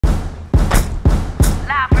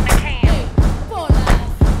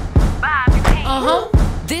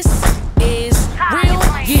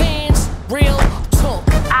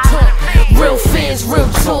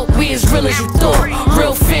as you thought.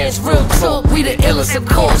 Real fans, real talk, we the illest of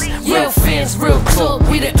course. Real fans, real talk,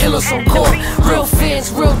 we the illest on court. Real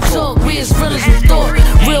fans, real talk, we as real as you thought.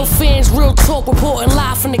 Real fans, real talk, reporting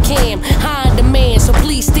live from the cam. High in demand, so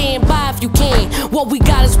please stand by if you can. What we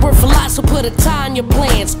got is worth a lot, so put a tie in your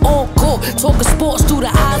plans. On court, talking sports through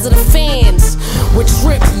the eyes of the fans. With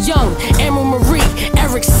Trip Young, Emerald Marie,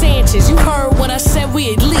 Eric Sanchez. You heard what I said,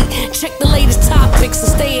 we elite. Check the latest topics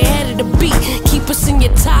and stay ahead of the beat. Keep us in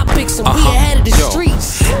your topics and we ahead of the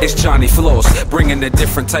streets. It's Johnny Floss, bringing a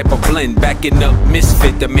different type of blend. Backing up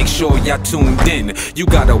Misfit to make sure y'all tuned in. You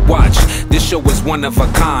gotta watch, this show is one of a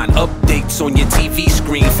kind. Updates on your TV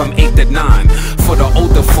screen from 8 to 9. For the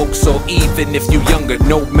older folks, or even if you younger,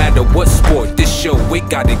 no matter what sport, this show, we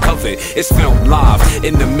got it covered. It's filmed live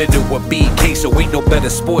in the middle of BK, so ain't no better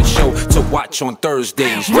sports show to watch on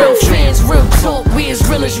Thursdays. Real fans, real talk, we as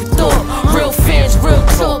real as you thought. Real fans, real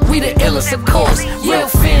talk, we the illest of course. Real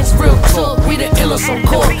fans, real talk, we the illest on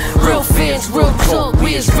court. Real fans, real talk,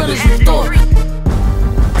 we as real as you thought.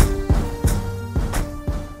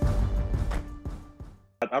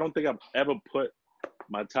 I don't think I've ever put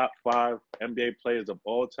my top 5 NBA players of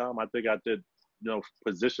all time. I think I did,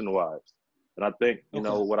 position-wise. And I think,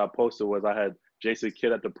 what I posted was I had Jason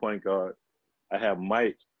Kidd at the point guard. I had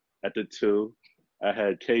Mike at the 2. I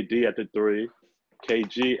had KD at the 3,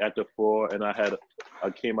 KG at the 4, and I had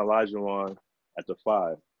Akeem Olajuwon at the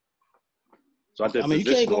 5. So I did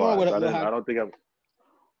position-wise. I don't think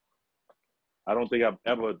I've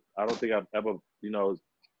ever,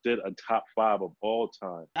 did a top 5 of all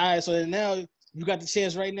time. All right, so now you got the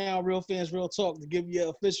chance right now, Real Fans, Real Talk, to give you your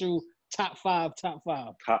official top 5. Top 5?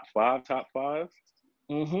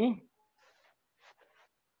 Mm-hmm.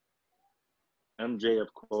 MJ,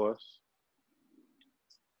 of course.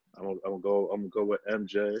 I'm gonna go with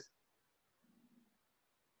MJ.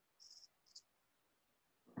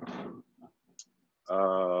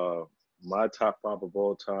 My top 5 of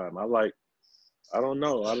all time. I don't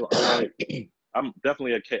know. I'm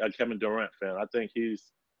definitely a Kevin Durant fan. I think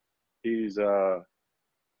he's the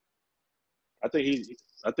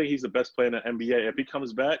best player in the NBA. If he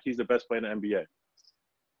comes back, he's the best player in the NBA.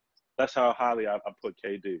 That's how highly I put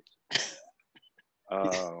KD.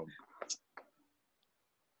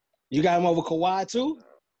 You got him over Kawhi too?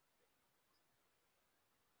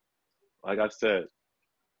 Like I said,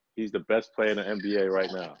 he's the best player in the NBA right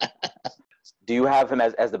now. Do you have him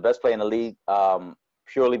as the best player in the league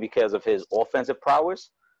purely because of his offensive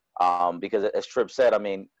prowess? Because as Tripp said, I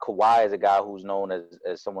mean, Kawhi is a guy who's known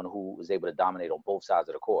as someone who is able to dominate on both sides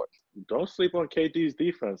of the court. Don't sleep on KD's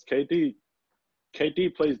defense. KD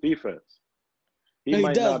plays defense. He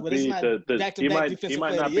might not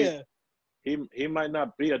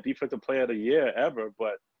be a defensive player of the year ever,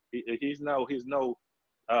 but he's no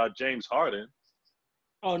James Harden.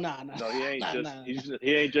 Oh no, he ain't he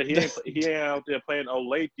ain't out there playing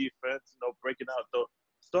Olay defense, breaking out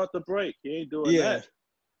start the break. He ain't doing that.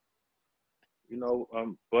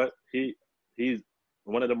 But he's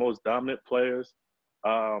one of the most dominant players,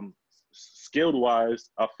 skilled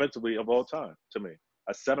wise, offensively of all time to me.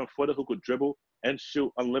 A 7-footer who could dribble and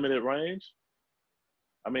shoot unlimited range.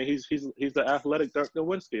 I mean, he's the athletic Dirk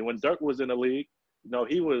Nowitzki. When Dirk was in the league,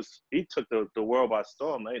 he took the world by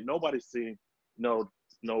storm. Ain't nobody seen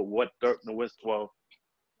what Dirk Nowitzki. Well,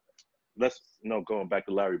 let's going back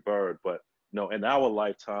to Larry Bird, but in our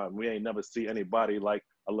lifetime, we ain't never see anybody like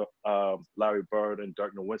Larry Bird and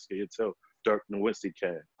Dirk Nowitzki until Dirk Nowitzki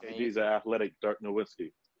came. He's an athletic Dirk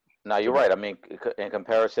Nowitzki. No, you're right. I mean, in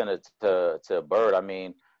comparison to Bird, I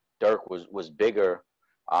mean, Dirk was bigger.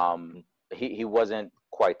 He wasn't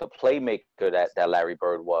quite the playmaker that Larry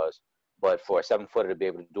Bird was, but for a 7-footer to be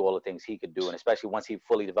able to do all the things he could do, and especially once he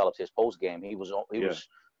fully developed his post game, he was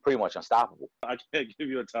pretty much unstoppable. I can't give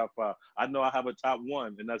you a top 5. I know I have a top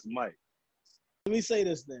 1, and that's Mike. Let me say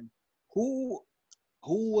this then: who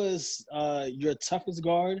was your toughest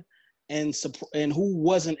guard, and who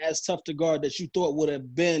wasn't as tough to guard that you thought would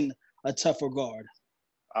have been a tougher guard?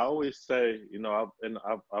 I always say,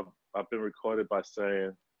 I've been recorded by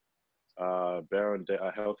saying a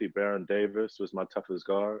healthy Baron Davis was my toughest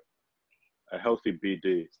guard. A healthy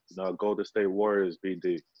BD, Golden State Warriors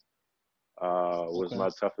BD was my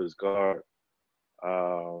toughest guard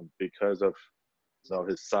because of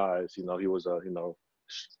his size. He was a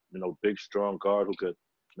big strong guard who could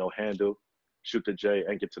handle, shoot the J,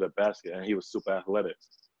 and get to the basket, and he was super athletic.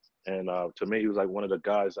 And to me, he was like one of the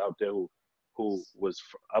guys out there who was,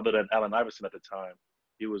 other than Allen Iverson at the time,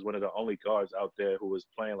 he was one of the only guards out there who was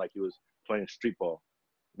playing like he was playing street ball.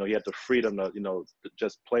 He had the freedom to to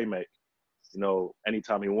just play make,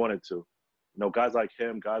 anytime he wanted to. Guys like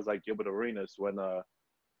him, guys like Gilbert Arenas, when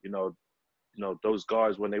those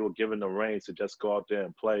guards, when they were given the reins to just go out there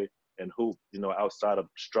and play and hoop, outside of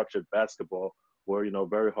structured basketball, were,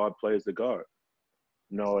 very hard players to guard.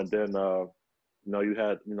 And then, you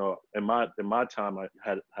had, in my time, I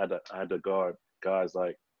had to guard guys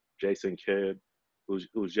like Jason Kidd,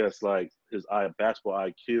 who's just like, his basketball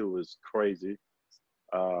IQ is crazy.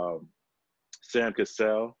 Sam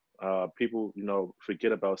Cassell, people,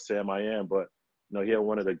 forget about Sam I Am, but, he had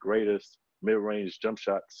one of the greatest mid-range jump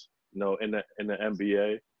shots, in the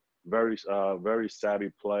NBA. Very savvy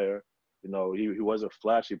player. He wasn't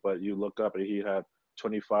flashy, but you look up and he had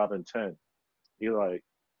 25 and 10. He like,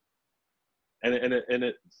 and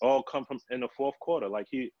it all come from in the fourth quarter. Like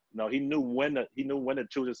he knew when to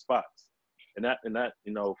choose his spots, and that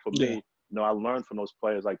for me, I learned from those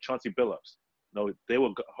players like Chauncey Billups. They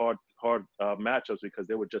were hard matchups because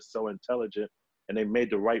they were just so intelligent, and they made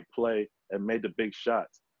the right play and made the big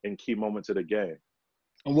shots in key moments of the game.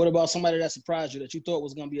 And what about somebody that surprised you that you thought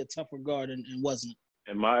was going to be a tougher guard and wasn't?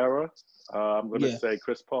 In my era, I'm going to say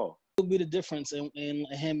Chris Paul. What would be the difference in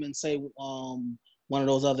him and, say, one of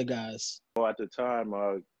those other guys? Well, at the time,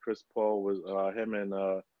 Chris Paul was him and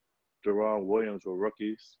Deron Williams were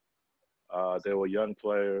rookies. They were young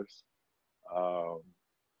players.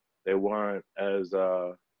 They weren't as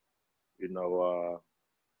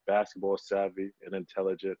basketball savvy and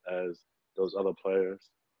intelligent as those other players.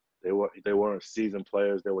 They weren't seasoned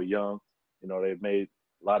players. They were young. They made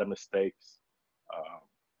a lot of mistakes.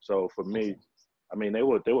 So for me, I mean, they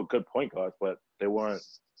were good point guards, but they weren't,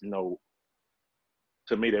 to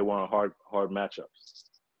me, they weren't hard matchups.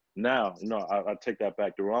 Now, I take that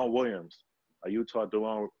back. Deron Williams, Utah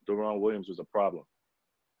Deron Williams was a problem.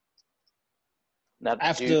 Now,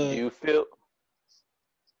 do you feel?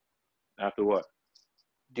 After what?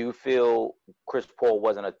 Do you feel Chris Paul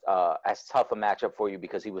wasn't as tough a matchup for you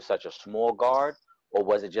because he was such a small guard, or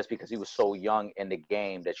was it just because he was so young in the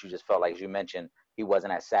game that you just felt like, as you mentioned, he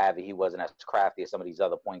wasn't as savvy, he wasn't as crafty as some of these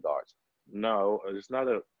other point guards? No, it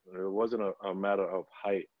wasn't a matter of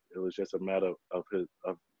height. It was just a matter of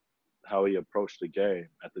how he approached the game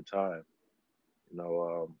at the time.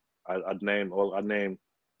 I named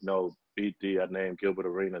BD, I named Gilbert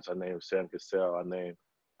Arenas, I named Sam Cassell, I named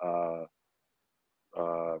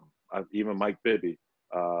even Mike Bibby.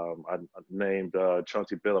 I named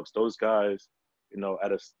Chauncey Billups. Those guys,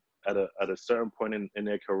 at a certain point in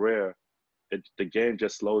their career, the game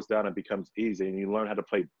just slows down and becomes easy, and you learn how to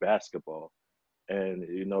play basketball. And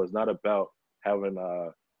it's not about having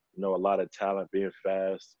a lot of talent, being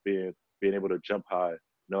fast, being able to jump high.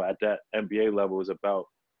 At that NBA level, is about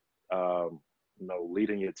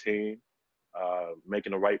leading your team,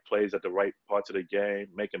 making the right plays at the right parts of the game,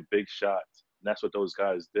 making big shots. And that's what those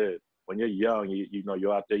guys did. When you're young,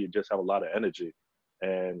 you're out there, you just have a lot of energy,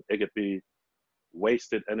 and it could be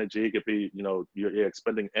wasted energy. It could be, you're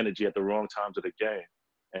expending energy at the wrong times of the game.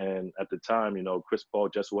 And at the time, Chris Paul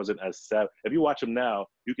just wasn't as savvy. If you watch him now,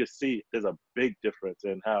 you can see there's a big difference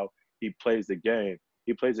in how he plays the game.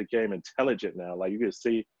 He plays the game intelligent now. Like, you can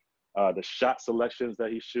see the shot selections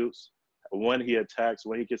that he shoots, when he attacks,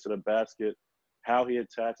 when he gets to the basket, how he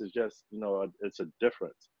attacks is just, it's a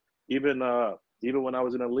difference. Even when I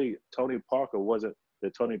was in the league, Tony Parker wasn't the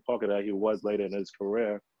Tony Parker that he was later in his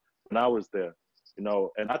career when I was there. And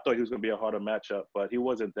I thought he was going to be a harder matchup, but he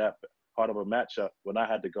wasn't that hard of a matchup when I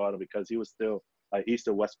had to guard him, because he was still an East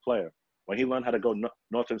and West player. When he learned how to go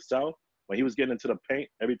north and south, when he was getting into the paint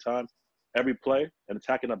every time, every play, and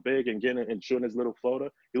attacking a big and getting and shooting his little floater,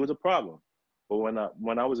 he was a problem. But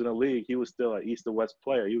when I was in the league, he was still an East and West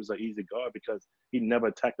player. He was an easy guard because he never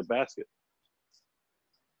attacked the basket.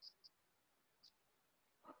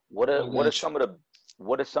 What are some of the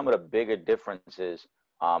bigger differences?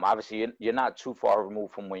 Obviously, you're not too far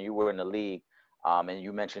removed from when you were in the league, and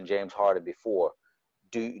you mentioned James Harden before.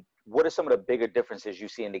 What are some of the bigger differences you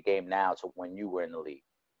see in the game now to when you were in the league?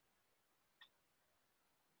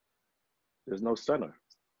 There's no center.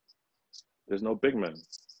 There's no big man.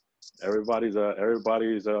 Everybody's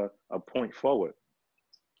a point forward.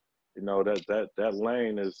 That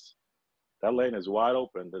lane is wide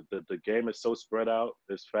open. The game is so spread out.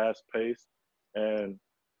 It's fast paced, and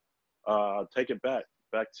take it back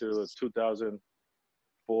to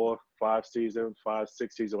 2004, 5,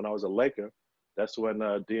 6 season when I was a Laker. That's when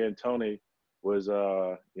D'Antoni was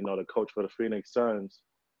the coach for the Phoenix Suns,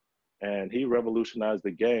 and he revolutionized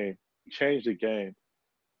the game. He changed the game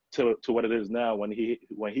to what it is now when he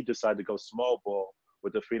decided to go small ball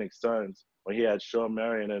with the Phoenix Suns, when he had Sean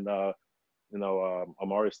Marion and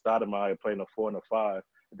Amari Stoudemire playing a 4 and a 5.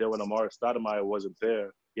 And then when Amari Stoudemire wasn't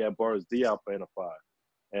there, he had Boris Diaw playing a 5.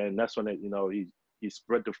 And that's when he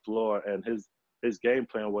spread the floor, and his game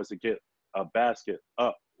plan was to get a basket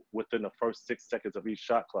up within the first 6 seconds of each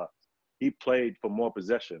shot clock. He played for more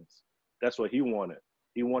possessions. That's what he wanted.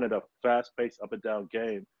 He wanted a fast-paced up and down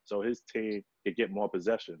game so his team could get more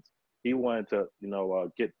possessions. He wanted to,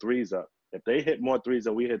 get threes up. If they hit more threes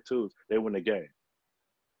than we hit twos, they win the game.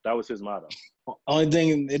 That was his motto. Only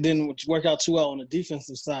thing, it didn't work out too well on the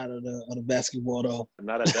defensive side of the basketball, though.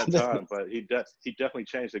 Not at that time, but he definitely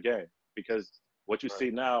changed the game, because what you see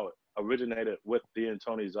now originated with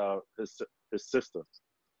D'Antoni's his system.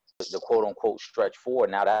 The quote unquote stretch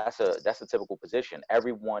forward. Now that's a typical position.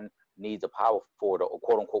 Everyone needs a power forward, or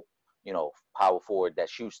quote unquote, power forward that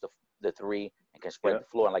shoots the three and can spread the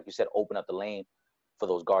floor, and like you said, open up the lane for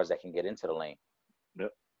those guards that can get into the lane.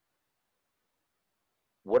 Yep.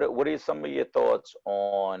 What are some of your thoughts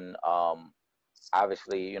on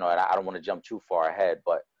obviously, and I don't want to jump too far ahead,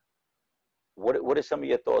 but what are some of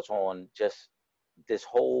your thoughts on just this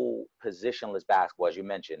whole positionless basketball? As you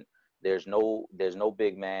mentioned, there's no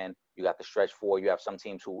big man. You got the stretch four. You have some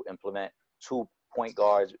teams who implement 2 point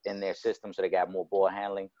guards in their system so they got more ball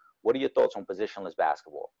handling. What are your thoughts on positionless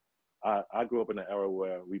basketball? I grew up in an era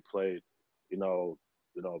where we played,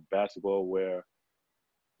 basketball where,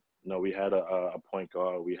 we had a point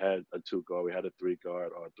guard, we had a 2 guard, we had a 3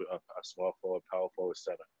 guard, or a small forward, power forward,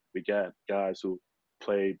 center. We got guys who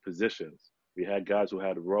played positions. We had guys who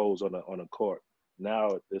had roles on a court.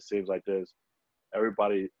 Now it seems like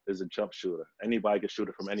everybody is a jump shooter. Anybody can shoot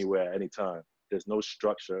it from anywhere at any time. There's no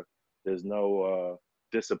structure. There's no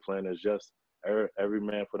discipline. It's just every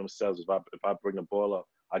man for themselves. If I bring the ball up,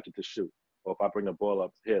 I get to shoot. Or if I bring the ball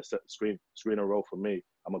up, here, screen and roll for me,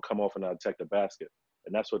 I'm gonna come off and I'll attack the basket.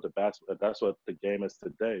 And that's what the game is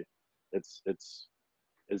today. It's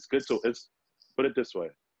good to put it this way.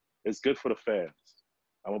 It's good for the fans.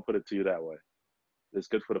 I'm gonna put it to you that way. It's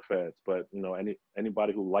good for the fans. But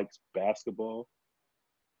anybody who likes basketball.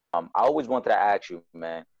 I always wanted to ask you,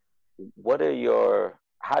 man,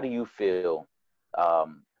 how do you feel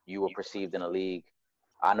you were perceived in the league?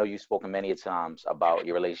 I know you've spoken many times about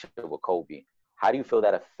your relationship with Kobe. How do you feel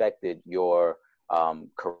that affected your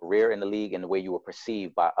career in the league and the way you were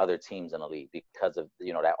perceived by other teams in the league because of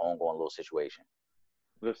that ongoing little situation?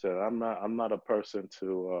 Listen, I'm not a person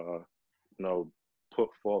to put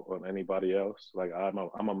fault on anybody else. Like I'm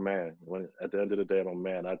a man. When at the end of the day, I'm a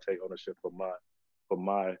man. I take ownership for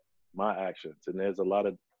my actions. And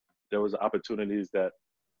there was opportunities that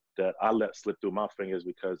I let slip through my fingers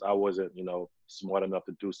because I wasn't smart enough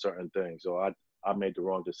to do certain things, or I made the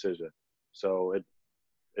wrong decision. So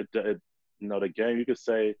the game, you could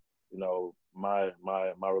say, my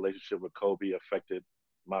relationship with Kobe affected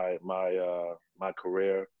my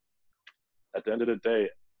career. At the end of the day,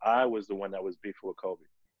 I was the one that was beefing with Kobe.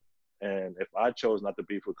 And if I chose not to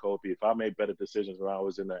beef with Kobe, if I made better decisions when I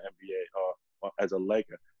was in the NBA or as a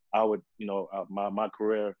Laker, I would, my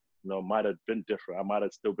career, might have been different. I might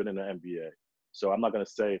have still been in the NBA. So I'm not going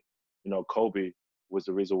to say, Kobe was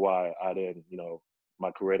the reason why I didn't, my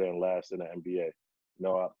career didn't last in the NBA.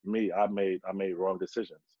 I made wrong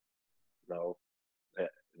decisions. I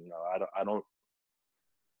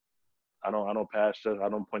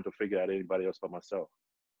don't point the finger at anybody else but myself.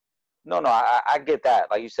 No, I get that.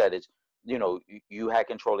 Like you said, it's, you had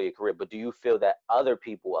control of your career, but do you feel that other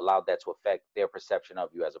people allowed that to affect their perception of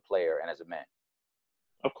you as a player and as a man?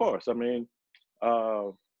 Of course. I mean,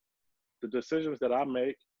 the decisions that I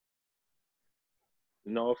make,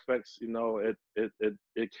 affects,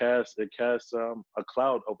 it casts a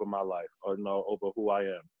cloud over my life, or over who I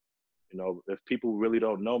am. If people really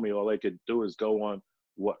don't know me, all they could do is go on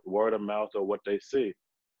what word of mouth or what they see.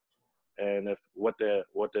 And if what they're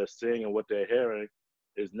seeing and what they're hearing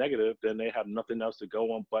is negative, then they have nothing else to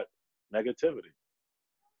go on but negativity.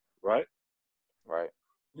 Right? Right.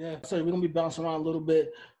 Yeah, so we're gonna be bouncing around a little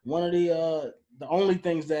bit. One of the only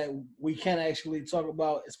things that we can actually talk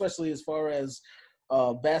about, especially as far as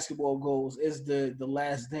basketball goes, is the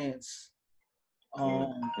Last Dance.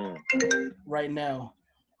 Right now,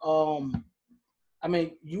 I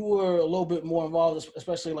mean, you were a little bit more involved,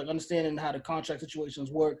 especially like understanding how the contract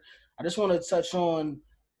situations work. I just want to touch on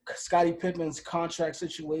Scottie Pippen's contract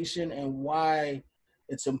situation and why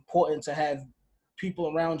it's important to have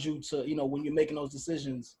people around you to, when you're making those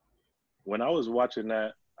decisions. When I was watching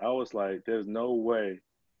that, I was like, there's no way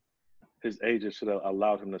his agent should have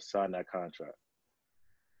allowed him to sign that contract.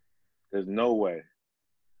 There's no way.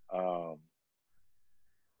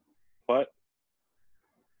 But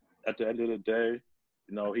at the end of the day,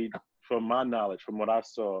 from my knowledge, from what I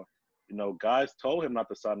saw, guys told him not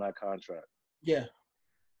to sign that contract. Yeah.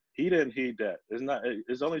 He didn't heed that.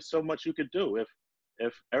 There's only so much you could do.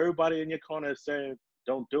 If everybody in your corner is saying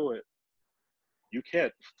don't do it, you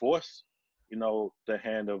can't force you know, the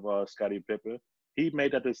hand of Scottie Pippen. He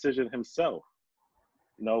made that decision himself.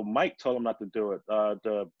 You know, Mike told him not to do it.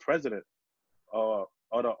 The president or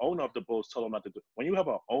the owner of the Bulls told him not to do it. When you have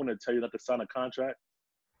an owner tell you not to sign a contract,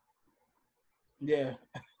 yeah,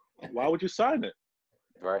 why would you sign it?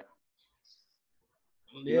 Right.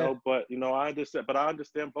 yeah. You know, but you know, I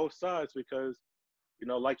understand both sides because, you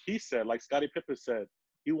know, like he said, like Scottie Pippen said,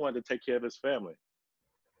 he wanted to take care of his family.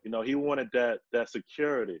 You know, he wanted that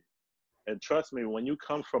security. And trust me, when you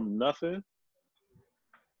come from nothing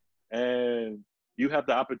and you have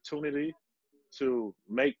the opportunity to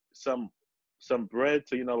make some bread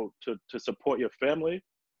to, you know, to support your family,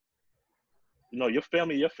 you know, your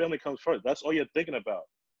family comes first. That's all you're thinking about.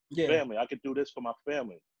 Yeah. Family. I could do this for my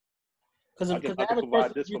family. Because I the can average provide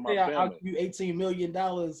person, this you for say, my I'll family. give you $18 million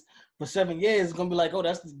for 7 years, it's gonna be like, oh,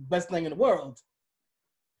 that's the best thing in the world.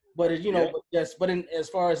 But as you know, as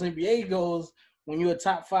far as NBA goes, when you're a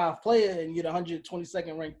top 5 player and you're the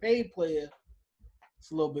 122nd ranked paid player,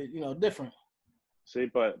 it's a little bit, you know, different. See,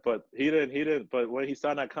 but he didn't. But when he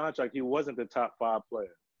signed that contract, he wasn't the top 5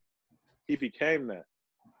 player. He became that.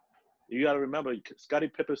 You got to remember, Scottie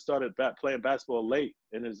Pippen started playing basketball late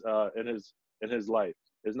in his life.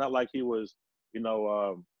 It's not like he was, you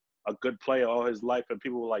know, a good player all his life, and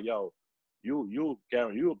people were like, "Yo, you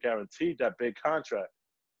guaranteed that big contract.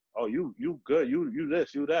 Oh, you good. You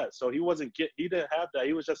this, you that." So he didn't have that.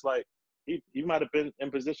 He was just like, he might have been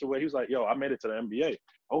in position where he was like, "Yo, I made it to the NBA.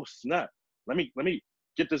 Oh snap! Let me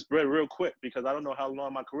get this bread real quick because I don't know how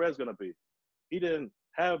long my career is gonna be." He didn't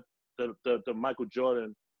have the Michael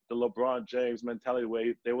Jordan, the LeBron James mentality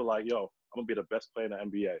where they were like, "Yo, I'm gonna be the best player in the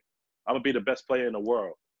NBA. I'm gonna be the best player in the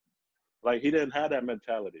world." Like he didn't have that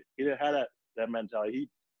mentality. He didn't have that mentality.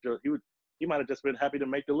 He might have just been happy to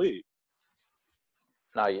make the league.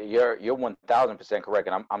 No, you're 1000% correct,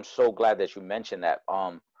 and I'm so glad that you mentioned that.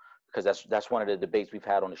 Because that's one of the debates we've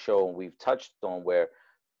had on the show, and we've touched on where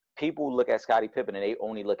people look at Scottie Pippen and they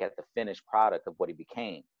only look at the finished product of what he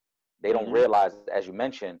became. They don't realize, as you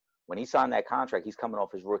mentioned, when he signed that contract, he's coming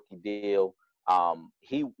off his rookie deal.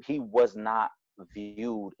 He was not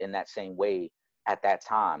viewed in that same way at that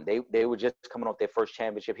time. They were just coming off their first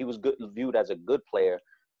championship. He was viewed as a good player,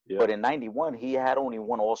 but in '91 he had only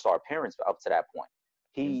one All-Star appearance up to that point.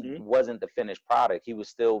 He wasn't the finished product. He was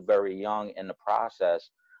still very young in the process.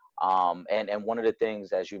 And one of the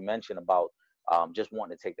things, as you mentioned about just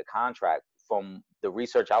wanting to take the contract, from the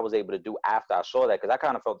research I was able to do after I saw that, because I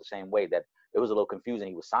kind of felt the same way, that it was a little confusing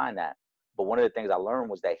he would sign that. But one of the things I learned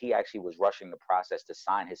was that he actually was rushing the process to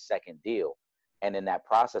sign his second deal. And in that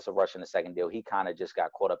process of rushing the second deal, he kind of just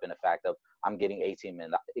got caught up in the fact of, I'm getting $18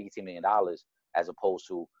 million as opposed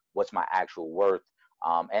to what's my actual worth.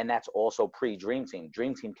 And that's also pre-Dream Team.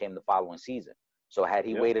 Dream Team came the following season. So had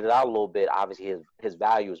he waited it out a little bit, obviously his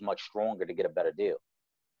value is much stronger to get a better deal.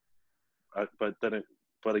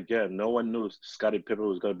 But again, no one knew Scottie Pippen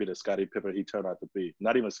was going to be the Scottie Pippen he turned out to be.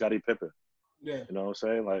 Not even Scottie Pippen. Yeah. You know what I'm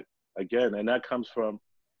saying? Like, again, and that comes from,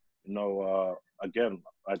 you know, again,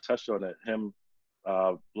 I touched on it, him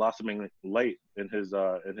blossoming late in his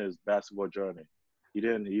basketball journey.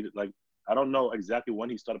 I don't know exactly when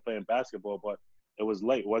he started playing basketball, but it was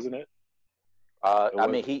late, wasn't it? I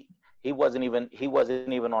mean, he wasn't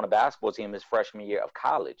even on a basketball team his freshman year of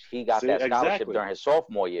college. He got that scholarship during his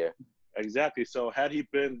sophomore year. Exactly. So had he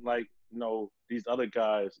been like, you know, these other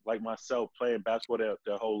guys like myself playing basketball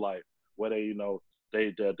their whole life, where they, you know,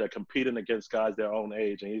 they're competing against guys their own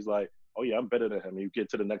age, and he's like, oh yeah, I'm better than him. And you get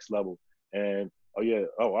to the next level, and oh yeah,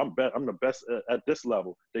 I'm the best at this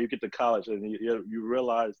level. Then you get to college, and you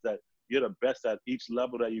realize that you're the best at each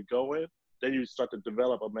level that you go in. Then you start to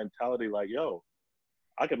develop a mentality like, yo,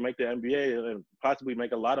 I can make the NBA and possibly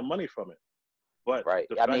make a lot of money from it. But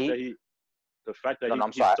the fact that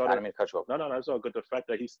I'm sorry, I didn't mean to cut you off. No, that's all good. The fact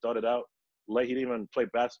that he started out late, he didn't even play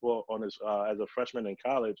basketball on his as a freshman in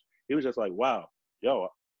college. He was just like, wow, yo,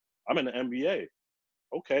 I'm in the NBA.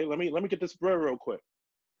 Okay, let me get this bread real quick.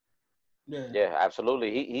 Yeah,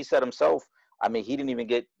 absolutely. He said himself, I mean, he didn't even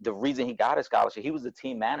get the reason he got a scholarship. He was the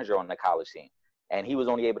team manager on the college team. And he was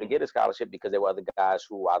only able to get a scholarship because there were other guys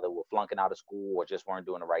who either were flunking out of school or just weren't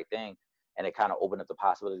doing the right thing. And it kind of opened up the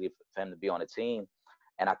possibility for him to be on a team.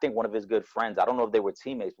 And I think one of his good friends, I don't know if they were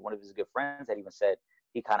teammates, but one of his good friends had even said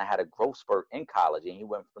he kind of had a growth spurt in college. And he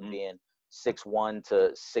went from being 6'1"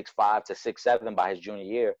 to 6'5" to 6'7" by his junior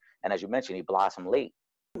year. And as you mentioned, he blossomed late.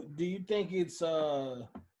 Do you think it's fair,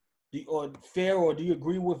 or do you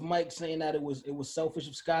agree with Mike saying that it was selfish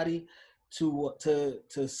of Scottie to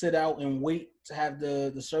sit out and wait to have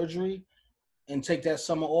the surgery and take that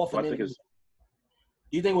summer off? And do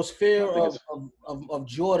you think it was fair of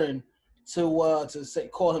Jordan to say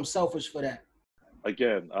call him selfish for that?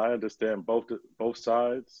 Again, I understand both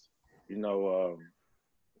sides. You know,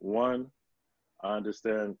 one, I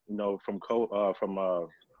understand. You know, from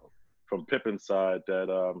Pippen's side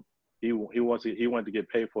that he wanted to get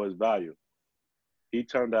paid for his value. He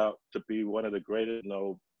turned out to be one of the greatest,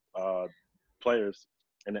 players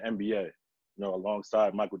in the NBA. You know,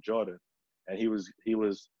 alongside Michael Jordan, and he was,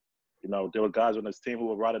 there were guys on his team who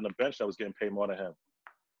were riding the bench that was getting paid more than him,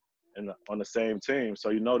 and on the same team.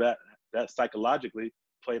 So that psychologically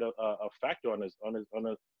played a factor in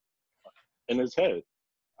his head.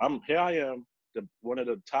 I am one of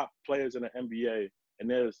the top players in the NBA, and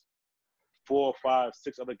there's 4, 5,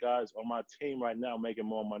 6 other guys on my team right now making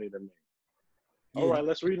more money than me. Yeah. All right,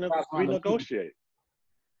 let's renegotiate.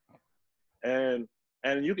 And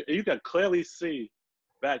you can clearly see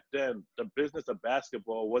back then the business of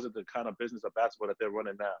basketball wasn't the kind of business of basketball that they're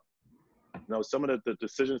running now. You know, some of the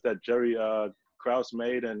decisions that Jerry Krause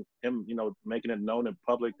made, and him, making it known in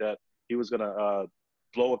public that he was going to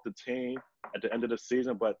blow up the team at the end of the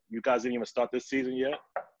season, but you guys didn't even start this season yet.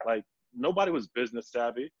 Like, nobody was business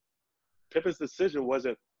savvy. Pippen's decision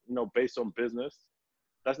wasn't, based on business.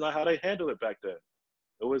 That's not how they handled it back then.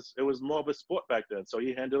 It was more of a sport back then. So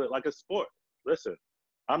he handled it like a sport. Listen,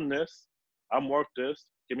 I'm this. I'm worth this.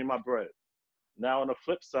 Give me my bread. Now on the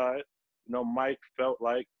flip side, Mike felt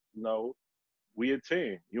like, we a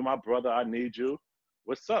team. You my brother. I need you.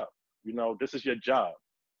 What's up? This is your job.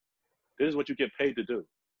 This is what you get paid to do.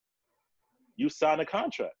 You sign a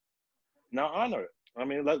contract. Now honor it. I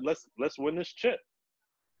mean, let's win this chip.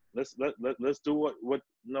 Let's do what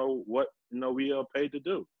we are paid to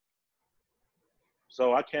do.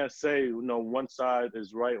 So I can't say one side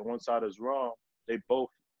is right and one side is wrong. They're both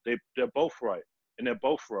right and they're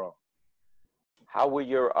both wrong. How were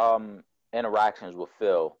your interactions with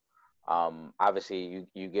Phil? Obviously,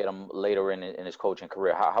 you get him later in his coaching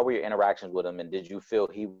career. How were your interactions with him, and did you feel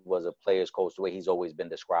he was a player's coach the way he's always been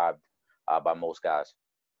described by most guys?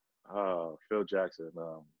 Phil Jackson.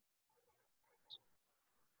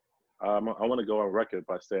 I want to go on record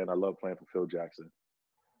by saying I love playing for Phil Jackson.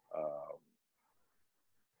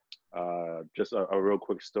 Just a real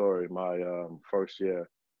quick story. My first year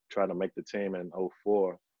trying to make the team in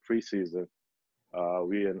 2004 preseason,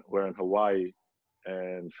 we're in Hawaii,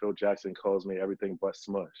 and Phil Jackson calls me everything but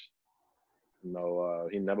Smush.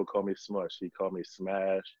 He never called me Smush. He called me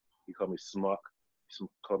Smash. He called me Smuck. He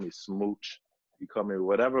called me Smooch. He called me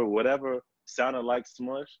whatever sounded like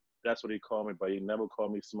Smush. That's what he called me, but he never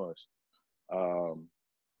called me Smush.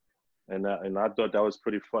 And I thought that was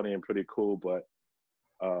pretty funny and pretty cool. But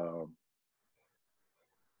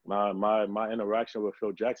my interaction with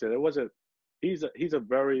Phil Jackson, it wasn't. He's a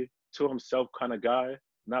very to himself kind of guy.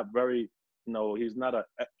 Not very. He's not an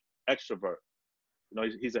extrovert.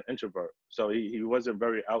 He's an introvert. So he wasn't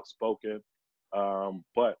very outspoken.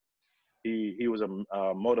 But he was a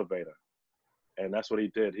motivator. And that's what he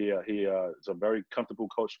did. He is a very comfortable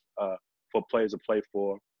coach for players to play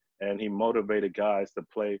for, and he motivated guys to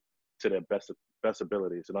play to their best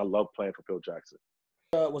abilities. And I love playing for Phil Jackson.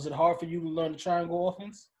 Was it hard for you to learn the triangle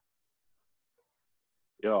offense?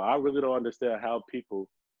 I really don't understand how people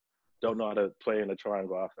don't know how to play in the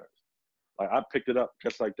triangle offense. Like, I picked it up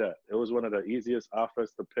just like that. It was one of the easiest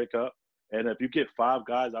offense to pick up. And if you get 5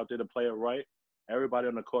 guys out there to play it right, everybody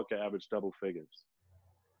on the court can average double figures.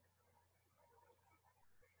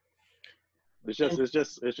 It's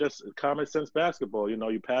just common sense basketball.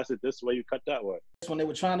 You pass it this way, you cut that way. When they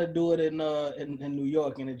were trying to do it in New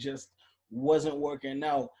York and it just wasn't working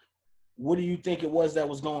out, what do you think it was that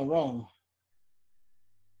was going wrong?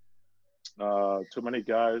 Too many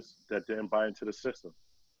guys that didn't buy into the system.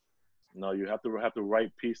 You have to have the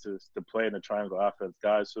right pieces to play in the triangle offense.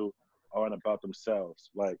 Guys who aren't about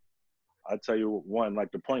themselves. Like, I tell you one,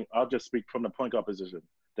 like the point. I'll just speak from the point guard position.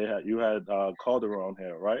 You had Calderon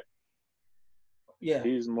here, right? Yeah.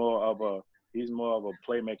 He's more of a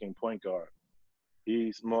playmaking point guard.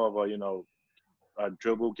 He's more of a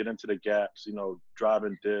dribble, get into the gaps, drive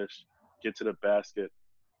and dish, get to the basket.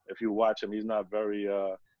 If you watch him, he's not very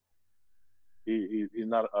he's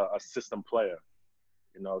not a system player.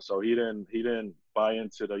 So he didn't buy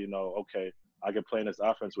into the, okay, I can play in this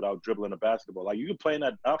offense without dribbling a basketball. Like, you can play in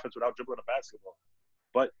that offense without dribbling a basketball.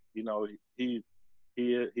 But, he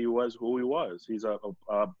was who he was. He's a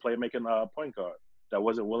playmaking point guard that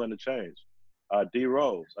wasn't willing to change. D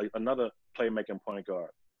Rose, another playmaking point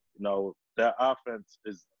guard. That offense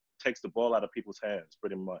takes the ball out of people's hands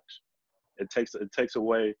pretty much. It takes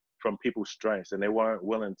away from people's strengths, and they weren't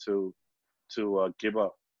willing to give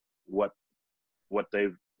up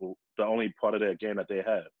the only part of their game that they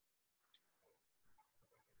had.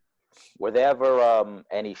 Were there ever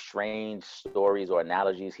any strange stories or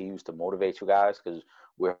analogies he used to motivate you guys? Because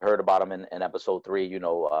we heard about him in episode 3, you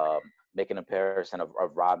know, making a comparison of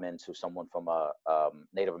Rodman to someone from a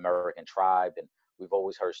Native American tribe. And we've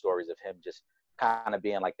always heard stories of him just kind of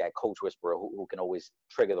being like that coach whisperer who can always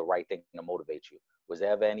trigger the right thing to motivate you. Was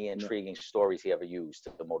there ever any intriguing stories he ever used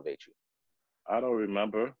to motivate you? I don't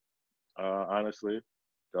remember, honestly.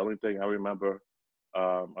 The only thing I remember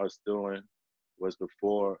us doing was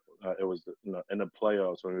before it was, you know, in the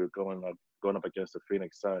playoffs when we were going up against the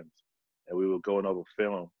Phoenix Suns, and we were going over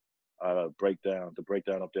film, the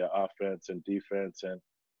breakdown of their offense and defense, and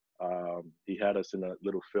he had us in a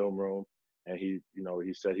little film room, and he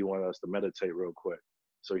said he wanted us to meditate real quick,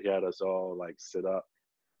 so he had us all like sit up,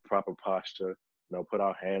 proper posture, you know, put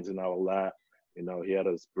our hands in our lap, you know, he had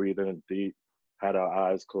us breathing deep, had our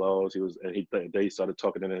eyes closed. They started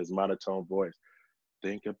talking in his monotone voice.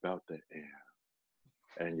 Think about the air,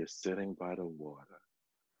 and you're sitting by the water,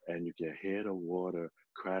 and you can hear the water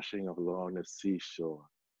crashing along the seashore.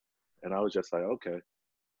 And I was just like, okay,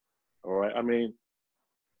 all right. I mean,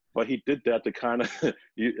 but he did that to kind of,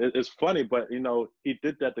 it's funny, but, you know, he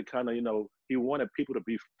did that to kind of, you know, he wanted people to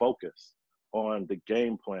be focused on the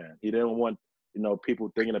game plan. He didn't want, you know,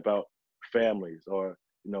 people thinking about families or,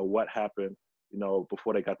 you know, what happened, you know,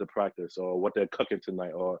 before they got to practice, or what they're cooking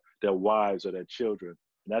tonight, or their wives or their children.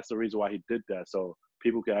 And that's the reason why he did that. So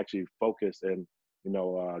people could actually focus and, you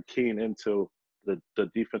know, keen into the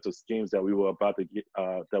defensive schemes that we were about to get,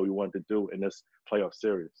 that we wanted to do in this playoff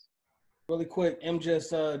series. Really quick, M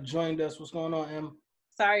just joined us. What's going on, M?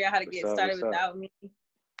 Sorry, I had to get started without me.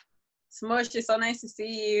 Smush, it's so nice to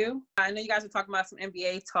see you. I know you guys were talking about some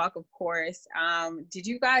NBA talk, of course. Did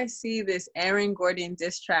you guys see this Aaron Gordon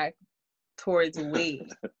diss track towards Wade?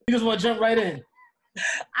 You just want to jump right in.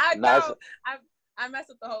 I know. I mess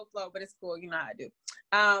up the whole flow, but it's cool. You know how I do.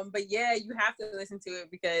 But yeah, you have to listen to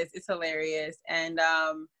it because it's hilarious. And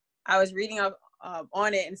I was reading up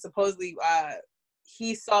on it, and supposedly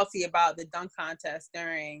he's salty about the dunk contest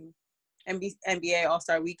during NBA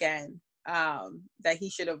All-Star Weekend, that he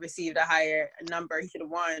should have received a higher number. He should have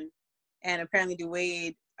won. And apparently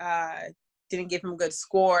Wade didn't give him a good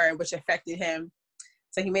score, which affected him.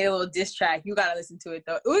 So he made a little diss track. You got to listen to it,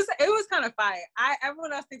 though. It was kind of fire.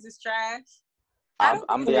 Everyone else thinks it's trash.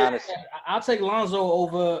 I'm be honest. I'll take Lonzo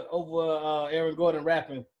over Aaron Gordon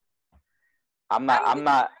rapping. I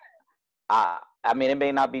mean, it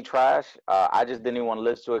may not be trash. I just didn't even want to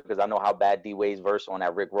listen to it because I know how bad D Wade's verse on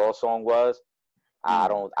that Rick Ross song was. I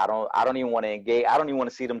don't even want to engage. I don't even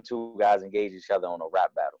want to see them two guys engage each other on a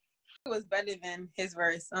rap battle. It was better than his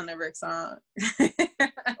verse on the Rick song.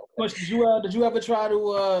 Did you ever try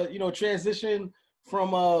to transition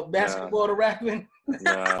from basketball to rapping?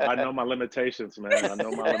 Nah, I know my limitations, man. I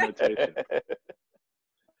know my limitations.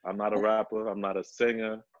 I'm not a rapper. I'm not a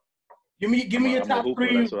singer. Give me your top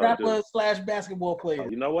 3 rapper / basketball players.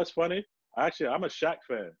 You know what's funny? Actually, I'm a Shaq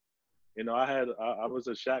fan. You know, I was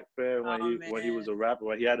a Shaq fan when he was a rapper,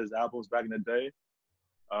 when he had his albums back in the day.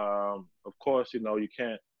 Of course, you know, you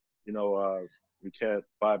can't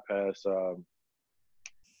bypass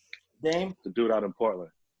Dame, the dude out in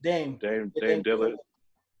Portland. Dame Dillard.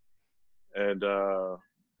 And I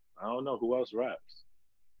don't know who else raps.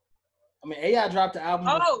 I mean, AI dropped the album.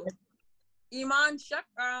 Oh, Iman Shump.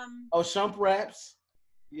 Shump raps.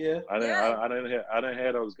 Yeah. I didn't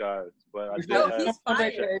hear those guys, but he's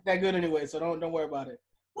ain't that good anyway, so don't worry about it.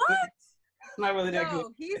 What? Not really that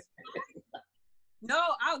good. No,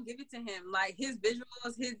 I'll give it to him. Like his visuals,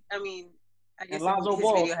 I guess his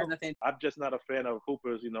video has nothing. I'm just not a fan of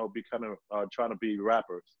hoopers, you know, becoming trying to be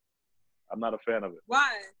rappers. I'm not a fan of it.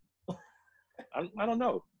 Why? I don't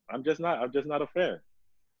know. I'm just not a fan.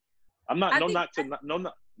 I'm not. No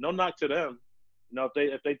knock to them. You know,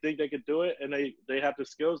 if they think they could do it and they have the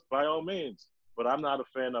skills, by all means. But I'm not a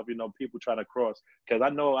fan of, you know, people trying to cross, because I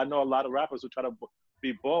know a lot of rappers who try to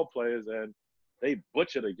be ball players and they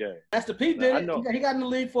butcher the game. Master P did it. He got in the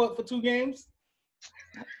league for 2 games.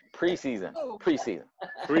 Preseason,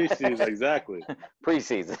 exactly.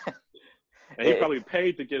 Preseason. And he probably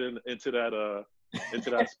paid to get into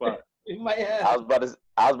that spot. He might have. I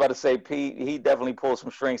was about to say, Pete, he definitely pulled some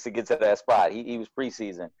strings to get to that spot. He was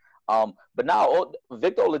preseason. But now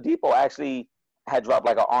Victor Oladipo actually had dropped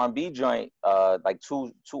like an R&B joint like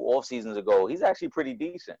two off seasons ago. He's actually pretty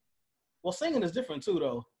decent. Well, singing is different too,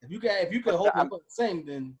 though. If you could hold up and sing,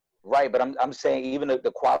 then right. But I'm saying even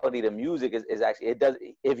the quality of the music is actually, it does.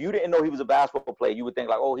 If you didn't know he was a basketball player, you would think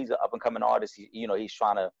like, oh, he's an up and coming artist. He's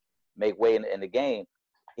trying to make way in the game.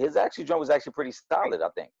 His joint was actually pretty solid, I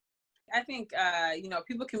think. I think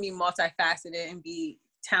people can be multifaceted and be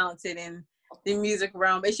talented in the music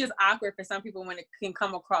realm. It's just awkward for some people when it can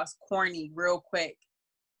come across corny real quick.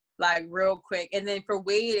 Like real quick. And then for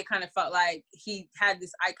Wade, it kind of felt like he had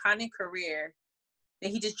this iconic career.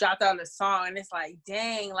 Then he just dropped out a song, and it's like,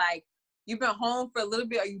 dang, like you've been home for a little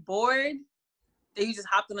bit. Are you bored? Then you just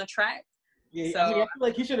hopped on a track. Yeah, So, I mean, I feel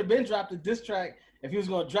like he should have been dropped a diss track if he was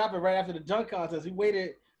going to drop it right after the dunk contest. He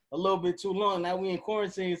waited a little bit too long. Now we in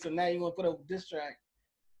quarantine, so now you want to put up a diss track.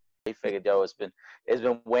 He figured, yo, it's been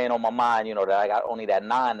weighing on my mind, you know, that I got only that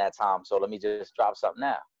 9 that time. So let me just drop something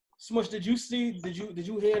now. Smush, did you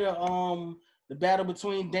hear the battle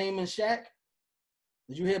between Dame and Shaq?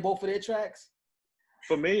 Did you hear both of their tracks?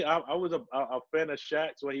 For me, I was a fan of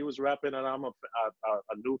Shaq's when he was rapping, and I'm a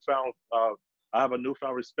newfound I have a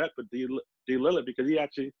newfound respect for D Lillard because he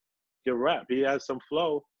actually can rap. He has some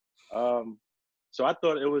flow. So I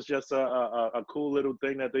thought it was just a cool little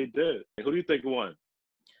thing that they did. Who do you think won?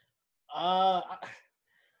 I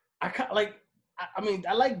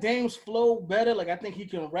like Dame's flow better. Like I think he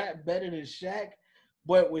can rap better than Shaq.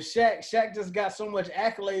 But with Shaq just got so much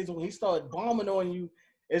accolades when he started bombing on you.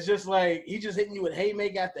 It's just like he just hitting you with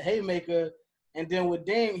haymaker after haymaker. And then with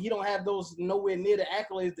Dame, he don't have those nowhere near the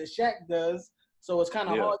accolades that Shaq does. So it's kind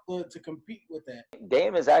of hard to compete with that.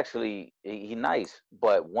 Dame is actually he nice,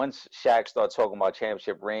 but once Shaq starts talking about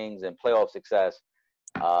championship rings and playoff success,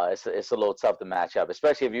 it's a little tough to match up,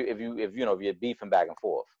 especially if you're beefing back and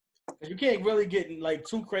forth. You can't really get like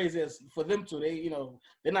too crazy as for them to.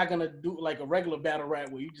 They're not gonna do like a regular battle rap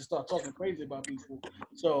where you just start talking crazy about people.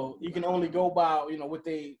 So you can only go by what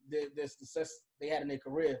their success they had in their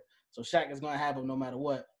career. So Shaq is gonna have them no matter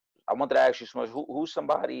what. I wanted to ask you, Smush, who's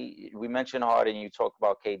somebody, we mentioned Harden, you talked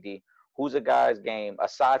about KD. Who's a guy's game,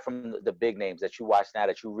 aside from the big names that you watch now,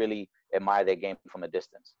 that you really admire their game from a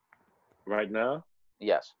distance? Right now?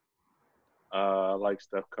 Yes. I like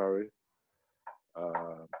Steph Curry.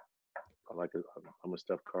 I'm a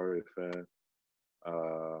Steph Curry fan.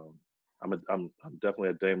 I'm definitely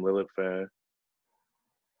a Dame Lillard fan.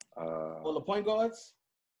 All the point guards?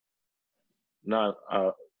 No,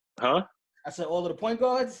 huh? I said all of the point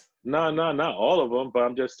guards? No, not all of them. But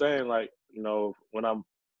I'm just saying, like, when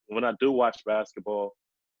I do watch basketball,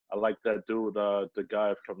 I like that dude, the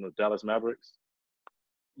guy from the Dallas Mavericks.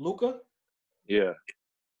 Luka? Yeah.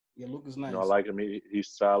 Yeah, Luka's nice. I like him. He's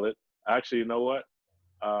solid. Actually, you know what?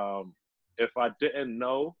 If I didn't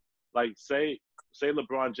know, like, say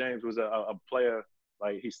LeBron James was a player,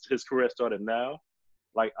 like his career started now,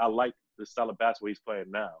 like I like the style of basketball he's playing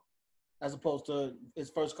now. As opposed to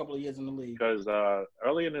his first couple of years in the league. Because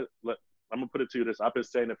early in I'm going to put it to you this. I've been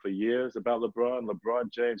saying it for years about LeBron.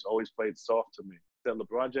 LeBron James always played soft to me. That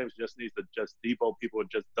LeBron James just needs to just depot people and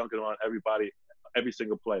just dunk it on everybody, every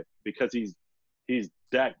single play, because he's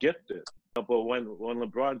that gifted. But when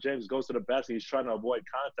LeBron James goes to the basket, he's trying to avoid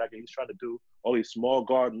contact and he's trying to do all these small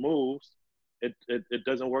guard moves. It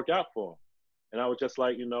doesn't work out for him. And I was just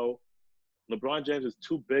like, LeBron James is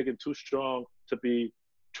too big and too strong to be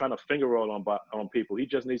trying to finger roll on people. He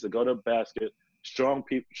just needs to go to the basket, strong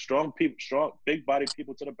big body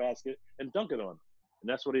people to the basket and dunk it on them. And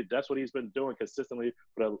that's what he's been doing consistently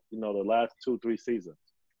for the last 2-3 seasons.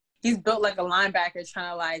 He's built like a linebacker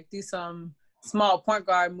trying to like do some small point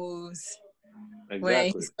guard moves.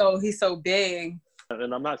 Exactly. When he's so big.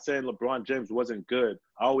 And I'm not saying LeBron James wasn't good.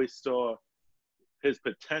 I always saw his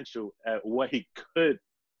potential at what he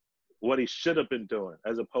should have been doing,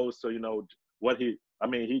 as opposed to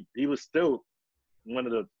he was still one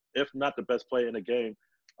of the, if not the best player in the game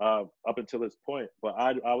up until this point. But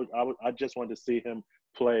I just wanted to see him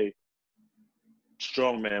play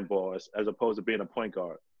strongman ball as opposed to being a point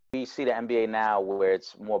guard. We see the NBA now where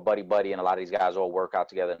it's more buddy-buddy, and a lot of these guys all work out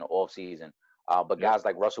together in the off season. But guys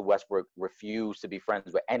like Russell Westbrook refuse to be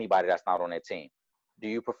friends with anybody that's not on their team. Do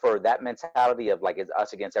you prefer that mentality of like it's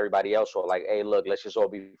us against everybody else, or like, hey, look, let's just all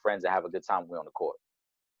be friends and have a good time when we're on the court?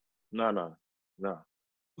 No.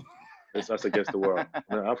 It's us against the world.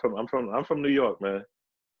 No, I'm from New York, man.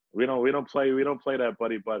 We don't play that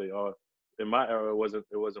buddy. Or in my era, it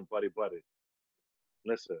wasn't buddy.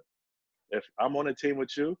 Listen, if I'm on a team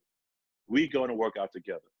with you, we going to work out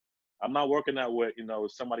together. I'm not working out with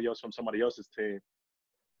somebody else from somebody else's team.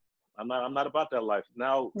 I'm not about that life.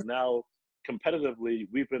 Now competitively,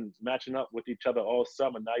 we've been matching up with each other all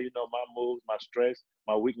summer. Now you know my moves, my strengths,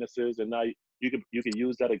 my weaknesses, and now you can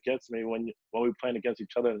use that against me when we're playing against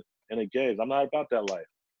each other in the games. I'm not about that life.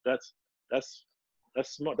 That's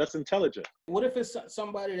smart. That's intelligent. What if it's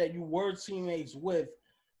somebody that you were teammates with,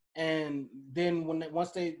 and then once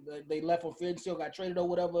they left on field, still got traded or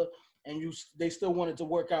whatever, and they still wanted to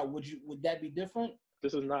work out? Would that be different?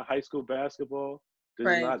 This is not high school basketball. This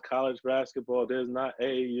is not college basketball. This is not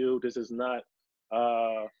AAU. This is not,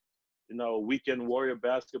 weekend warrior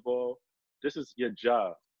basketball. This is your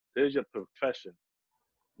job. This is your profession.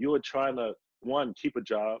 You are trying to, one, keep a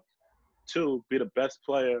job. Two, be the best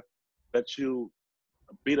player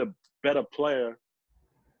be the better player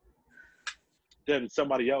than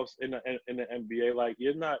somebody else in the NBA. Like,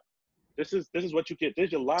 you're not, this is what you get. This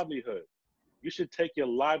is your livelihood. You should take your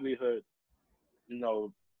livelihood,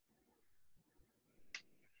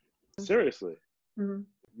 seriously. Mm-hmm.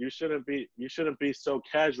 You shouldn't be so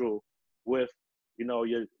casual with,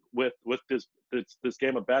 with this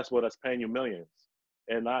game of basketball that's paying you millions.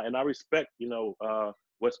 And I respect,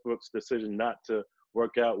 Westbrook's decision not to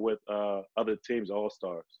work out with other teams'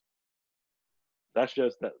 all-stars. That's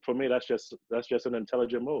just that for me. That's just an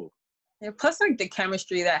intelligent move. Yeah. Plus, like the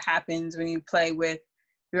chemistry that happens when you play with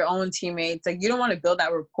your own teammates. Like, you don't want to build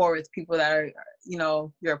that rapport with people that are,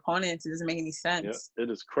 your opponents. It doesn't make any sense. Yeah, it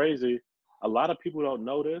is crazy. A lot of people don't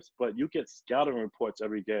know this, but you get scouting reports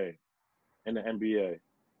every game in the NBA.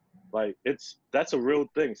 Like, that's a real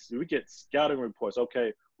thing. So we get scouting reports.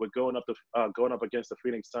 Okay, we're going up against the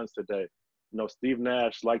Phoenix Suns today. Steve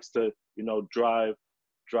Nash likes to, drive,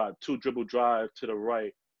 two dribble drive to the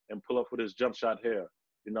right and pull up with his jump shot here.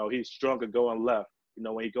 He's stronger going left.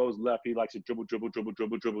 When he goes left, he likes to dribble.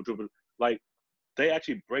 Like, they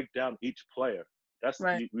actually break down each player. That's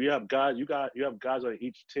right. You have guys. You have guys on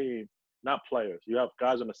each team, not players. You have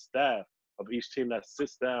guys on the staff of each team that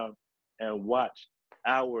sits down and watch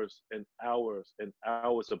hours and hours and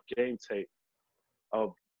hours of game tape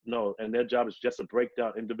and their job is just to break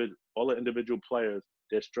down all the individual players,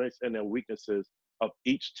 their strengths and their weaknesses of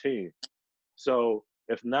each team. So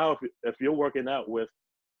if you're working out with,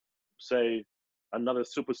 say, another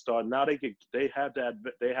superstar, now they have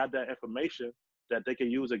that information that they can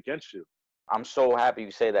use against you. I'm so happy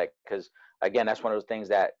you say that, because again, that's one of those things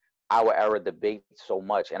that our era debates so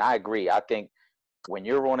much, and I agree. I think when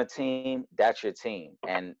you're on a team, that's your team,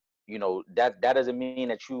 and that doesn't mean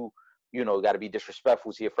that you got to be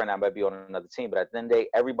disrespectful to your friend that might be on another team. But at the end of the day,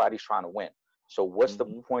 everybody's trying to win. So what's the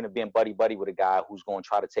point of being buddy with a guy who's going to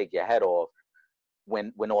try to take your head off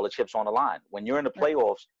when all the chips on the line? When you're in the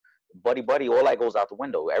playoffs, buddy, all that goes out the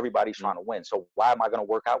window. Everybody's trying to win. So why am I going to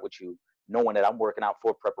work out with you knowing that I'm working out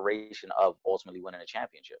for preparation of ultimately winning a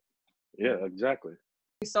championship? Yeah, exactly.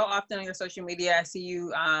 So often on your social media, I see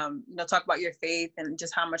you, talk about your faith and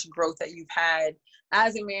just how much growth that you've had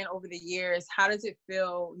as a man over the years. How does it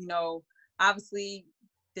feel, obviously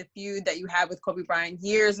the feud that you had with Kobe Bryant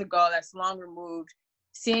years ago, that's long removed,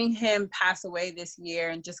 seeing him pass away this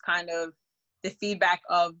year and just kind of the feedback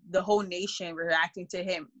of the whole nation reacting to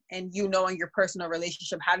him and knowing your personal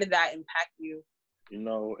relationship, how did that impact you?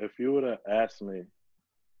 If you would have asked me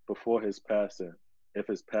before his passing, if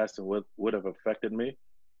his passing would have affected me,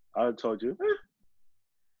 I would have told you,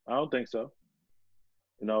 I don't think so.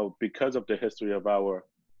 Because of the history of our,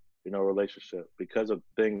 relationship, because of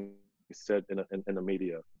things said in the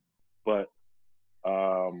media. But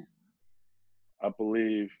I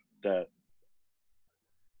believe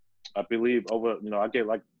over, I gave,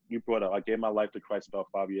 like you brought up, I gave my life to Christ about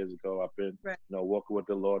 5 years ago. I've been, walking with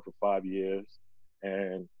the Lord for 5 years.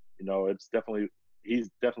 And, he's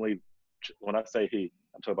definitely, when I say he,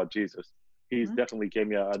 I'm talking about Jesus. He's definitely gave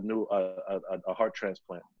me a heart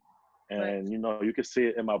transplant. And, you can see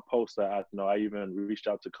it in my post that I even reached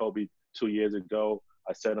out to Kobe 2 years ago.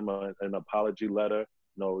 I sent him an apology letter,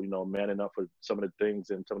 manning up for some of the things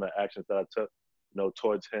and some of the actions that I took,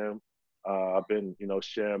 towards him. I've been,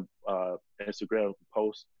 sharing Instagram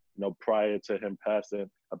posts, prior to him passing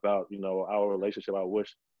about, our relationship. I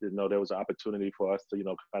wish, there was an opportunity for us to,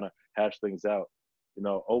 kind of hash things out.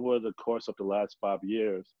 Over the course of the last 5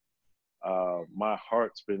 years, my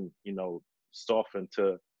heart's been, softened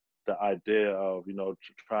to the idea of,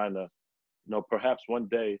 trying to, perhaps one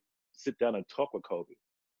day sit down and talk with Kobe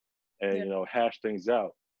and, hash things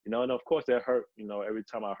out. And of course that hurt, every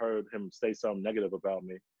time I heard him say something negative about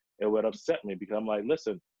me, it would upset me, because I'm like,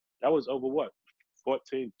 listen, that was over what,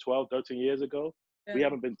 14, 12, 13 years ago? Yeah. We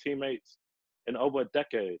haven't been teammates in over a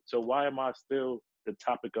decade. So why am I still the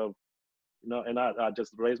topic of, and I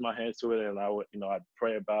just raised my hands to it, and I would, I'd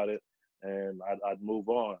pray about it, and I'd move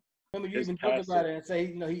on. Remember, you even joke about it and say,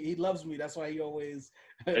 he loves me. That's why he always.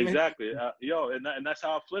 Exactly. And that's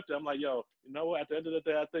how I flipped it. I'm like, you know what? At the end of the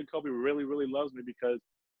day, I think Kobe really, really loves me, because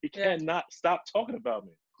he cannot stop talking about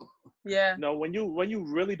me. Yeah. When you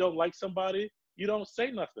really don't like somebody, you don't say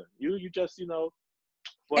nothing. You just,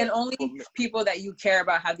 and only people that you care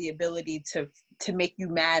about have the ability to make you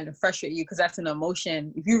mad and frustrate you, because that's an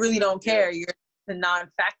emotion. If you really don't care, you're the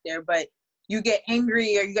non-factor. But you get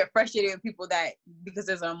angry or you get frustrated with people that because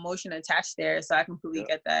there's an emotion attached there. So I completely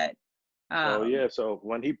get that. So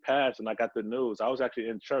when he passed and I got the news, I was actually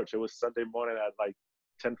in church. It was Sunday morning at like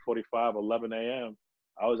 10:45, 11 a.m.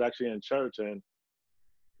 I was actually in church, and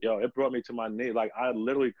it brought me to my knee. Like, I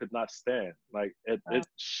literally could not stand. Like, it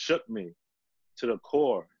shook me to the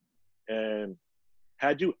core. And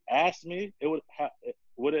had you asked me,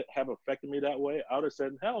 would it have affected me that way? I would have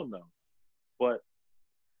said, hell no. But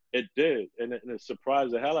it did, and it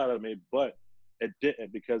surprised the hell out of me, but it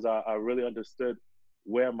didn't, because I really understood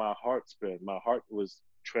where my heart's been. My heart was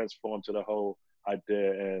transformed to the whole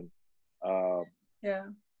idea, and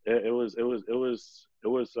it was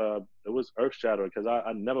earth shattering, because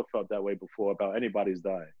I never felt that way before about anybody's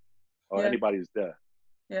dying or anybody's death.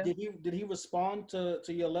 Yeah. Did he respond to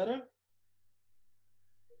your letter?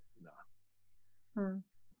 No.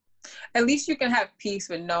 At least you can have peace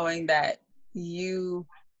with knowing that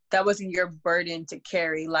that wasn't your burden to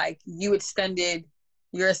carry. Like, you extended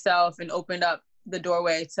yourself and opened up the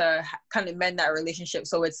doorway to kind of mend that relationship.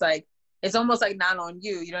 So it's like, it's almost like not on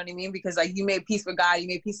you, you know what I mean? Because like, you made peace with God, you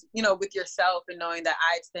made peace, with yourself, and knowing that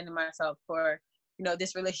I extended myself for,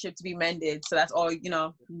 this relationship to be mended. So that's all,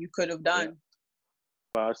 you could have done.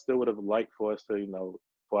 Yeah. I still would have liked for us to,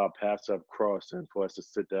 for our paths to have crossed, and for us to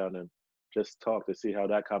sit down and just talk to see how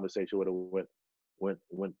that conversation would have went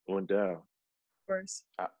down. Of course.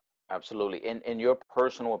 Absolutely. In your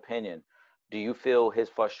personal opinion, do you feel his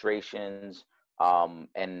frustrations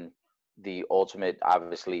and the ultimate,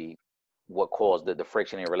 obviously, what caused the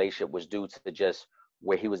friction in your relationship was due to just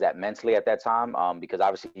where he was at mentally at that time? Because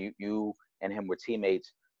obviously you and him were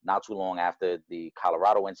teammates not too long after the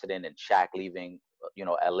Colorado incident and Shaq leaving,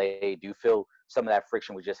 LA. Do you feel some of that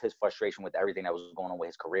friction was just his frustration with everything that was going on with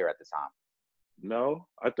his career at the time? No,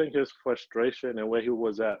 I think his frustration and where he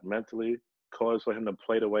was at mentally caused for him to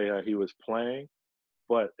play the way that he was playing,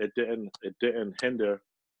 but it didn't hinder.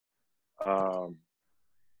 I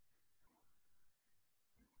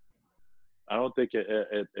don't think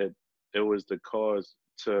it was the cause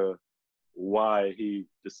to why he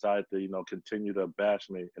decided to continue to bash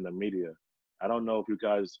me in the media. I don't know if you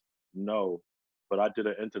guys know, but I did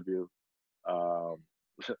an interview, a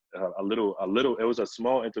little. It was a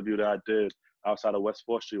small interview that I did outside of West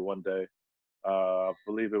 4th Street one day. I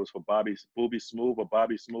believe it was for Bobby Smooth,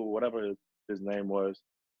 whatever his name was.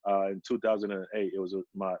 In 2008, it was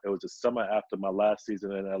the summer after my last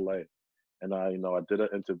season in LA, and I did an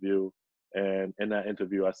interview, and in that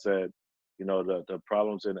interview I said, the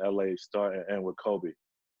problems in LA start and end with Kobe,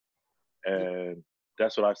 and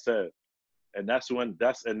that's what I said, and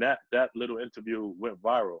that little interview went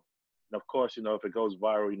viral, and of course, if it goes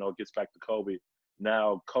viral, it gets back to Kobe.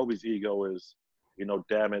 Now Kobe's ego is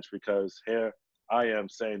damaged, because here I am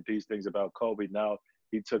saying these things about Kobe. Now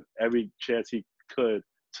he took every chance he could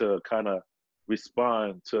to kind of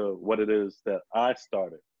respond to what it is that I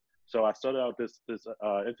started. So I started out this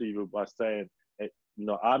interview by saying,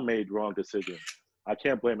 I made wrong decisions. I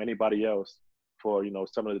can't blame anybody else for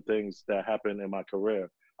some of the things that happened in my career.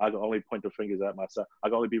 I can only point the fingers at myself. I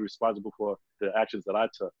can only be responsible for the actions that I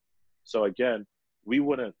took. So again, me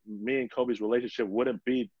and Kobe's relationship wouldn't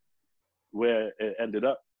be where it ended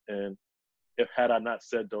up, and had I not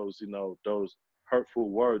said those hurtful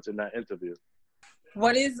words in that interview.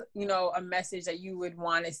 What is a message that you would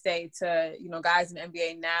want to say to guys in the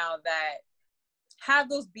NBA now that have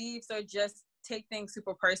those beefs or just take things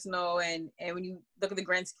super personal, and when you look at the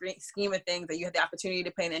grand scheme of things, that you have the opportunity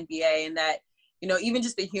to play in the NBA, and that even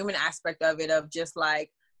just the human aspect of it, of just like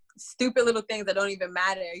stupid little things that don't even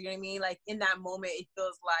matter, you know what I mean? Like, in that moment it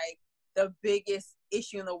feels like the biggest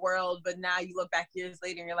issue in the world, but now you look back years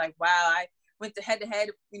later and you're like, wow, I went to head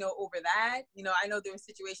over that. I know there were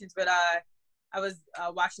situations, but I was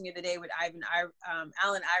watching the other day with Allen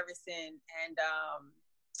Iverson and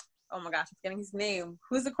oh my gosh, I'm forgetting his name.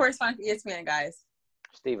 Who's the correspondent for ESPN, guys?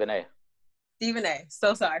 Stephen A.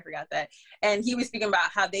 So sorry, I forgot that. And he was speaking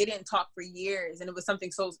about how they didn't talk for years, and it was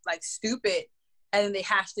something so like stupid, and then they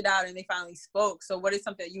hashed it out and they finally spoke. So what is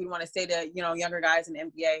something that you would want to say to younger guys in the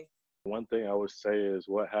NBA? One thing I would say is,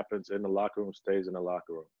 what happens in the locker room stays in the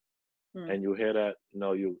locker room. And you hear that,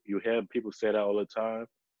 you hear people say that all the time.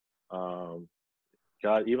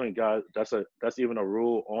 God, that's even a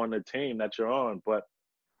rule on the team that you're on. But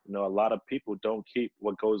a lot of people don't keep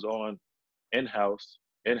what goes on in-house.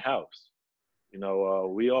 We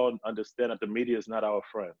all understand that the media is not our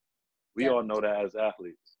friend. We all know that as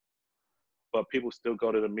athletes. But people still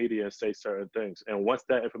go to the media and say certain things. And once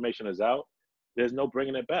that information is out, there's no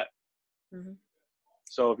bringing it back. Mm-hmm.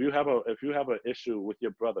 So if you have an issue with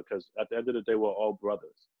your brother, because at the end of the day, we're all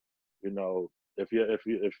brothers. If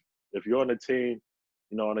if you're on a team,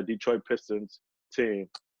 you know, on a Detroit Pistons team,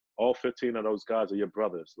 all 15 of those guys are your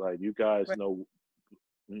brothers. Like, you guys, Right. you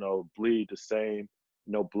know, bleed the same,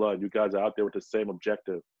 you know, blood. You guys are out there with the same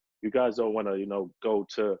objective. You guys don't want to, you know, go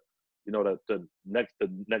to, you know, the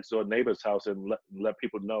next door neighbor's house and let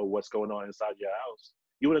people know what's going on inside your house.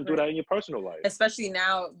 You wouldn't do that in your personal life. Especially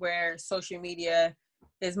now where social media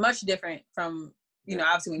is much different from, you know,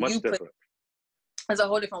 obviously when much you play. different. It's a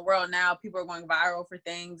whole different world now. People are going viral for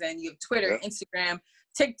things, and you have Twitter, Instagram,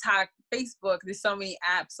 TikTok, Facebook. There's so many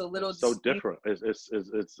apps. So different. It's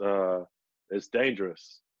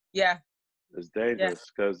dangerous. Yeah. It's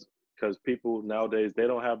dangerous because people nowadays, they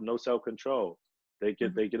don't have no self-control. They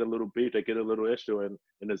get a little beef, they get a little issue, and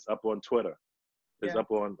it's up on Twitter. It's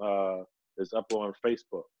up on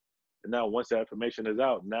Facebook. And now once that information is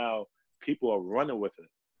out, now people are running with it.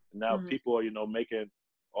 And now people are, you know, making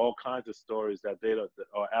all kinds of stories that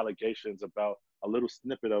are allegations about a little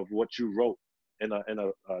snippet of what you wrote in a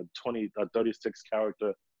 36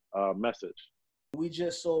 character message. We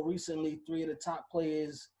just saw recently 3 of the top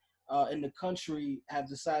players in the country have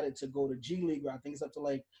decided to go to G League, where I think it's up to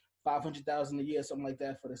like $500,000 a year, something like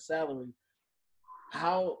that, for the salary.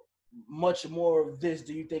 How much more of this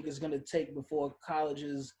do you think is going to take before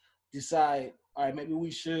colleges decide, all right, maybe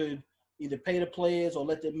we should either pay the players or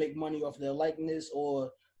let them make money off their likeness,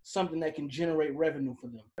 or something that can generate revenue for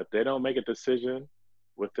them? If they don't make a decision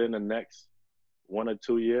within the next 1 or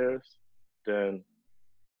 2 years, then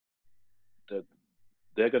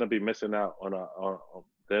they're going to be missing out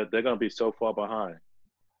they're going to be so far behind.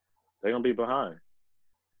 They're going to be behind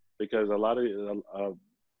because a lot of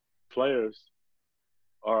players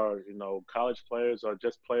are, you know, college players or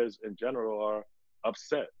just players in general are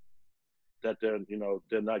upset that they're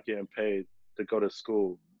not getting paid to go to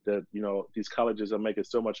school. That, you know, these colleges are making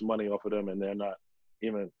so much money off of them, and they're not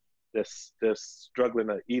even, they're struggling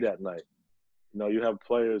to eat at night. You know, you have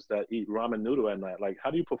players that eat ramen noodle at night. Like, how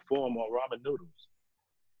do you perform on ramen noodles?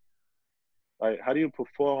 Like, how do you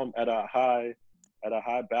perform at a high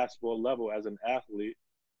basketball level as an athlete,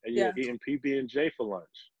 and you're eating PB&J for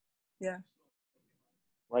lunch? Yeah.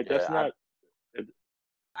 Like, that's not.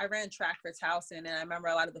 I ran track for Towson, and I remember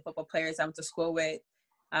a lot of the football players I went to school with.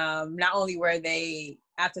 Not only were they,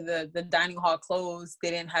 after the dining hall closed,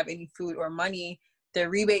 they didn't have any food or money. The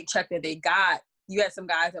rebate check that they got, you had some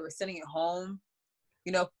guys that were sitting at home,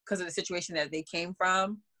 you know, because of the situation that they came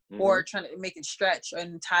from, or trying to make it stretch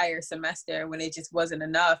an entire semester when it just wasn't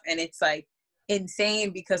enough. And it's like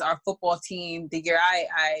insane because our football team, the year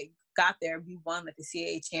I got there, we won like the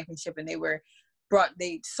CAA championship, and they brought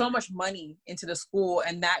so much money into the school,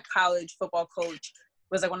 and that college football coach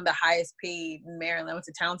was like one of the highest paid in Maryland. I went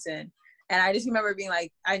to Towson. And I just remember being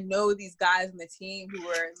like, I know these guys on the team who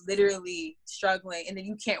were literally struggling, and then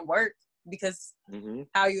you can't work because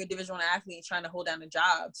how you're a Division I athlete trying to hold down a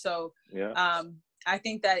job. So I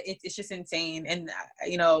think that it's just insane. And,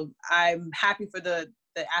 you know, I'm happy for the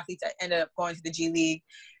athletes that ended up going to the G League,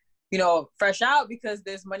 you know, fresh out, because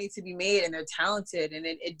there's money to be made and they're talented, and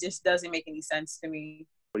it just doesn't make any sense to me.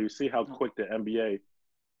 You see how quick the NBA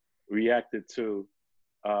reacted to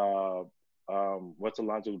what's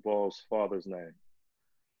Alonzo Ball's father's name?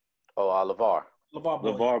 Oh,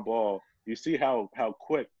 LeVar Ball. You see how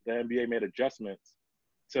quick the NBA made adjustments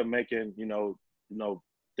to making, you know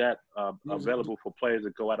that available for players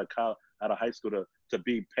to go out of high school to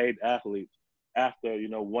be paid athletes after, you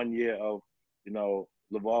know, 1 year of, you know,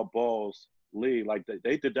 LeVar Ball's league. Like,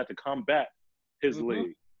 they did that to combat his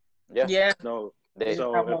league. Yeah. So if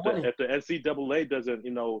the NCAA doesn't,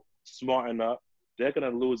 you know, smarten up, they're gonna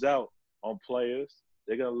lose out on players.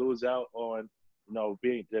 They're gonna lose out on, you know,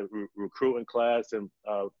 being the recruiting class and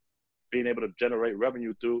being able to generate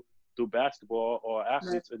revenue through basketball or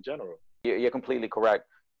athletes in general. You're completely correct.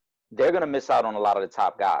 They're gonna miss out on a lot of the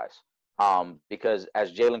top guys because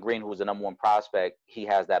as Jalen Green, who's the #1 prospect, he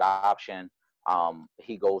has that option.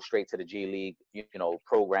 He goes straight to the G League, you know,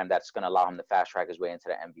 program that's gonna allow him to fast track his way into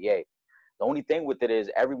the NBA. The only thing with it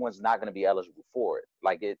is everyone's not gonna be eligible for it.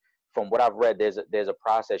 Like, from what I've read, there's a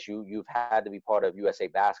process. You've had to be part of USA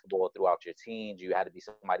Basketball throughout your teens. You had to be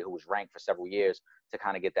somebody who was ranked for several years to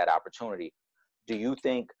kind of get that opportunity. Do you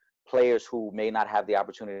think players who may not have the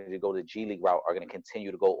opportunity to go the G League route are going to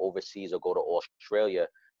continue to go overseas or go to Australia?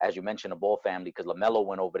 As you mentioned, the Ball family, because LaMelo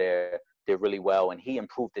went over there, did really well, and he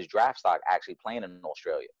improved his draft stock actually playing in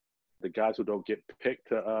Australia. The guys who don't get picked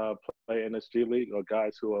to play in this G League are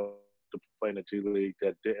guys who are to play in the G League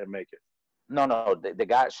that didn't make it. No, the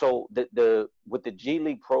guy. So the with the G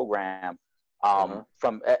League program,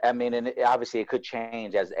 from, I mean, and obviously it could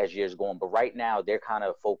change as years go on, but right now they're kind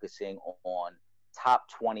of focusing on top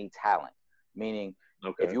 20 talent, meaning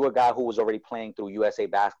If Okay. you were a guy who was already playing through USA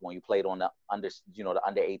Basketball, and you played on the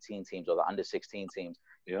under 18 teams or the under 16 teams,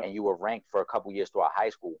 Yeah. and you were ranked for a couple years throughout high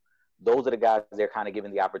school, those are the guys they're kind of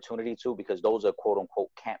giving the opportunity to, because those are quote unquote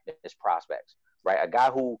can't miss prospects, right? A guy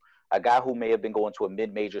who may have been going to a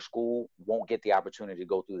mid-major school won't get the opportunity to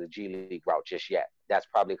go through the G League route just yet. That's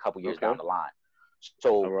probably a couple years down the line.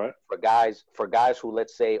 So All right. for guys who,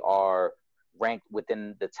 let's say, are ranked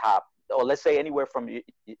within the top, or let's say anywhere from,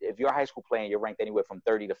 if you're a high school player and you're ranked anywhere from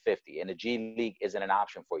 30 to 50 and the G League isn't an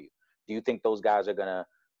option for you, do you think those guys are going to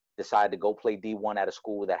decide to go play D1 at a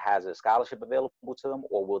school that has a scholarship available to them?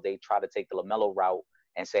 Or will they try to take the LaMelo route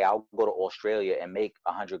and say, I'll go to Australia and make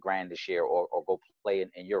 $100,000 this year, or go play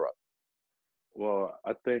in Europe? Well,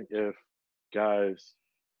 I think if guys,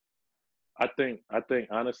 I think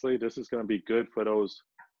honestly, this is going to be good for those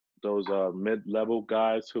mid-level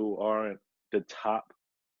guys who aren't the top,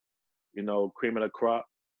 cream of the crop,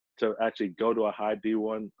 to actually go to a high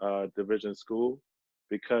D1 division school,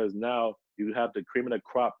 because now you have the cream of the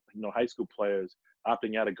crop, high school players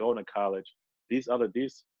opting out of going to college. These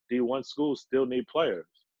D1 schools still need players.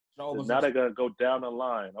 So now they're going to go down the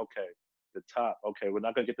line. Okay, the top. Okay, we're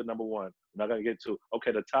not going to get the number one. We're not going to get two.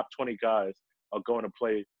 Okay, the top 20 guys are going to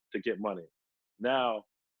play to get money. Now,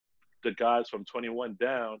 the guys from 21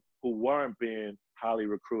 down who weren't being highly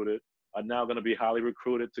recruited are now going to be highly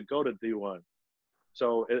recruited to go to D1.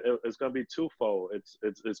 So it's going to be twofold.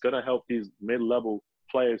 It's going to help these mid-level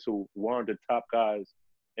players who weren't the top guys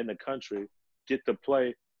in the country get to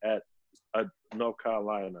play at a North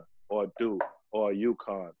Carolina or a Duke or a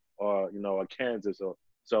UConn or a Kansas.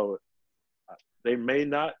 So they may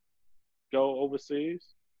not go overseas,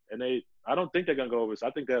 and I don't think they're going to go overseas.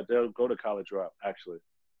 I think that they'll go to college route, actually.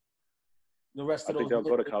 The rest of I think they'll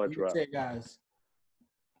go to college route. Guys.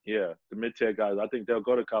 Yeah, the mid-tier guys. I think they'll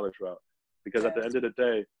go to college route, because at the end of the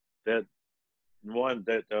day, that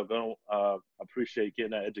they're going to appreciate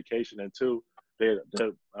getting that education, and two,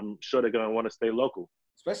 I'm sure they're going to want to stay local.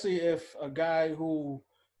 Especially if a guy who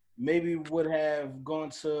maybe would have gone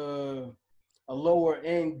to a lower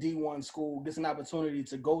end D1 school gets an opportunity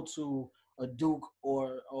to go to a Duke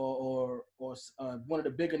or one of the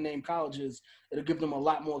bigger name colleges, it'll give them a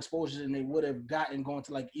lot more exposure than they would have gotten going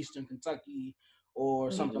to like Eastern Kentucky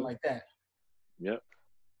or something like that. Yep.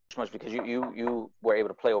 Much because you were able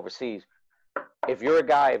to play overseas. If you're a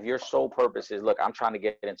guy, if your sole purpose is, look, I'm trying to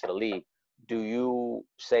get into the league, do you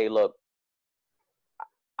say, look,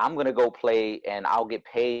 I'm going to go play and I'll get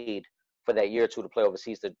paid for that year or two to play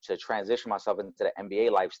overseas to transition myself into the NBA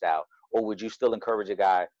lifestyle? Or would you still encourage a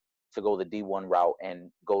guy to go the D1 route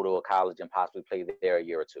and go to a college and possibly play there a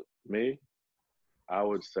year or two? Me, I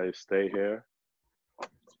would say stay here,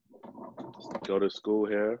 go to school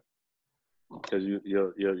here, because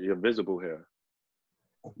you're visible here.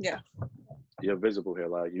 Yeah. You're visible here.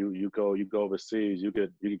 Like you go overseas, you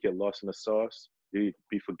could get lost in the sauce. You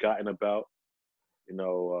be forgotten about.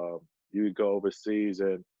 You could go overseas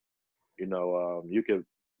and you could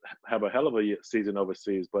have a hell of a season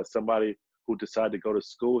overseas. But somebody who decided to go to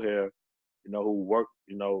school here, who work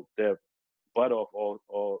their butt off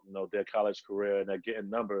all their college career, and they're getting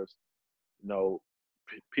numbers.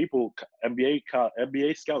 People,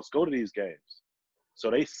 NBA scouts go to these games,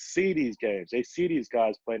 so they see these games. They see these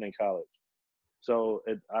guys playing in college. So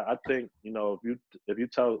I think if you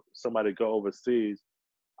tell somebody to go overseas,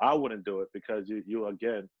 I wouldn't do it, because you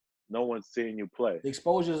again, no one's seeing you play. The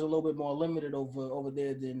exposure is a little bit more limited over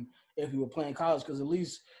there than if you were playing college, because at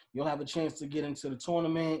least you'll have a chance to get into the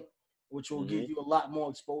tournament, which will give you a lot more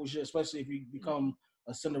exposure, especially if you become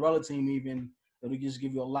a Cinderella team. Even it'll just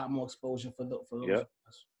give you a lot more exposure for those. Yep.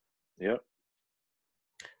 Yep.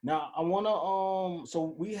 Now I wanna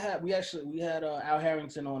so we had Al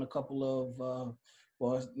Harrington on a couple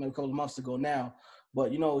of months ago now,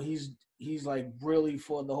 but he's like really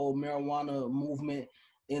for the whole marijuana movement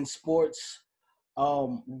in sports.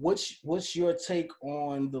 What's your take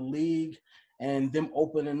on the league and them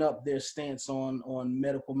opening up their stance on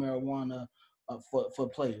medical marijuana for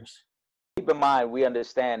players? Keep in mind, we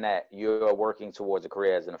understand that you're working towards a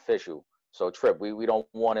career as an official. So Trip, we don't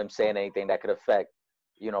want him saying anything that could affect,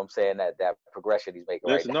 that progression he's making.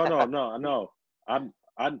 Listen, right no.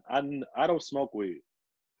 I don't smoke weed.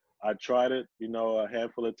 I tried it, a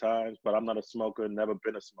handful of times, but I'm not a smoker. Never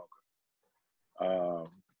been a smoker.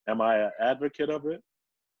 Am I an advocate of it?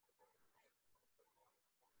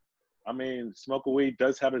 I mean, smoking weed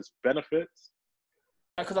does have its benefits.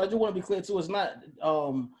 Because I do want to be clear too, it's not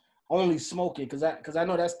only smoking, because I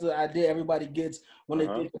know that's the idea everybody gets when they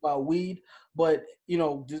think about weed. But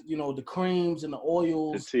the creams and the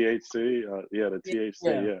oils, the THC, the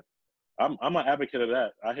THC, yeah. I'm an advocate of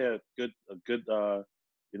that. I had good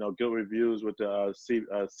good reviews with the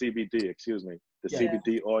CBD. Excuse me, the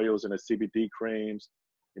CBD oils and the CBD creams.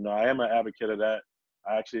 You know, I am an advocate of that.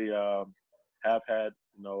 I actually have had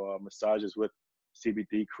massages with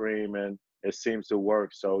CBD cream, and it seems to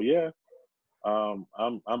work. So yeah, I'm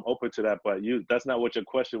open to that. But that's not what your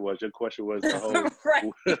question was. Your question was the whole.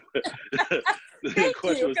 Right. The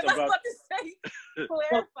question was about to say,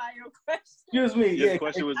 clarify your question. Excuse me. Your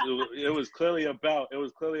question was it was clearly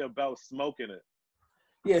about smoking it.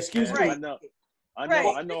 Yeah, excuse me. I know.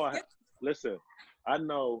 Listen, I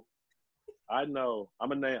know. I'm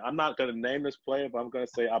not gonna name this player, but I'm gonna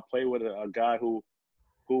say I play with a guy who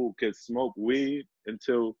could smoke weed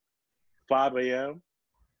until 5 a.m.,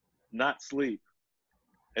 not sleep,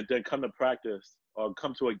 and then come to practice or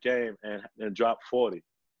come to a game and drop 40.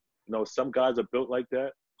 You know, some guys are built like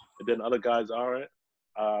that, and then other guys aren't.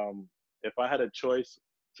 If I had a choice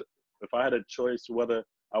whether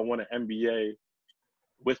I want an NBA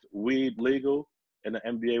with weed legal and an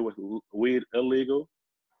NBA with weed illegal,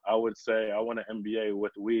 I would say I want an NBA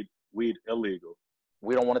with weed illegal.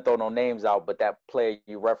 We don't want to throw no names out, but that player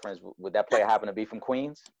you referenced, would that player happen to be from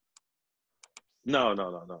Queens? No.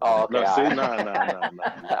 Oh, okay. No, see, no.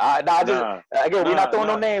 Again, we're not throwing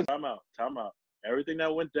no names. Time out. Everything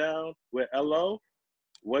that went down with LO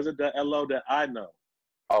wasn't the LO that I know.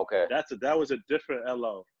 Okay. That was a different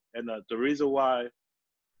LO. And the reason why,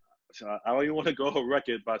 I don't even want to go on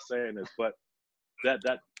record by saying this, but that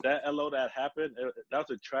LO that happened, that was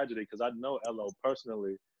a tragedy because I know LO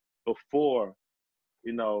personally before,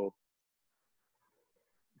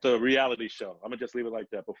 the reality show. I'm going to just leave it like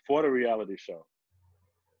that. Before the reality show.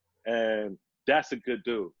 And that's a good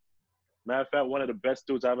dude. Matter of fact, one of the best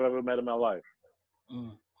dudes I've ever met in my life.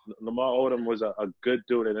 Lamar Odom was a good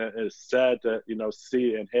dude, and it's sad to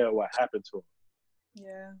see and hear what happened to him.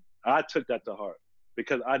 Yeah, I took that to heart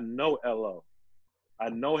because I know LO. I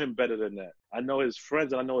know him better than that. I know his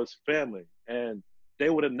friends and I know his family, and they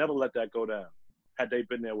would have never let that go down had they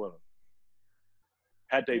been there with him.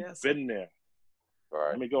 Had they been there,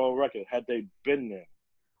 right. Let me go on record. Had they been there,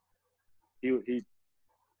 he.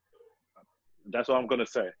 That's what I'm gonna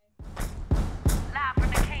say.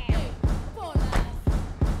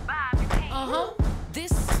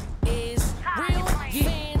 This is real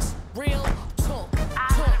fans, real talk.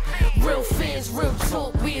 Real fans, real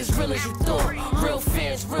talk. We as real as you thought. Real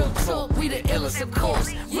fans, real talk. We the illest, of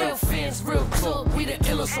course. Real fans, real talk. We the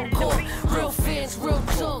illest on court. Real fans, real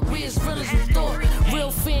talk. We as real as you thought. Real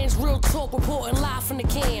fans, real talk. Reporting live from the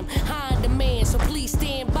cam. High in demand, so please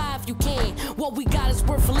stand by if you can. What we got is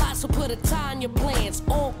worth a lot, so put a tie in your plans.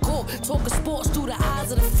 On court, talking sports through the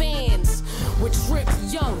eyes of the fans. With Trip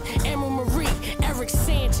Young, Emerald Marie, Eric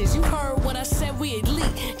Sanchez. You heard what I said, we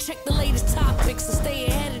elite. Check the latest topics and stay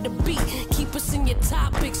ahead of the beat. Keep us in your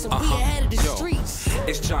topics and we ahead of the streets.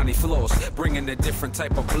 It's Johnny Floss, bringing a different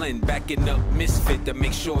type of blend. Backing up Misfit to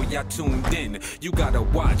make sure y'all tuned in. You gotta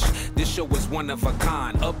watch, this show is one of a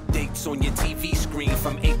kind. Updates on your TV screen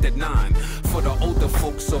from 8 to 9. For the older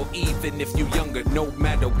folks, so even if you younger, no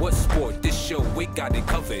matter what sport, this show, we got it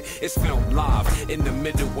covered. It's filmed live in the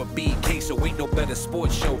middle of BK, so ain't no better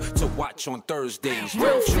sports show to watch on Thursdays.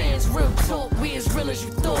 Real fans, real talk, we as real as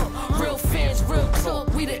you thought. Real fans, real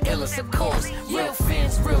talk, we the illest, of course. Real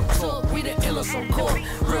fans, real talk, we the illest on court.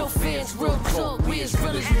 Real fans, real talk, we as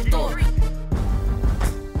real as you thought.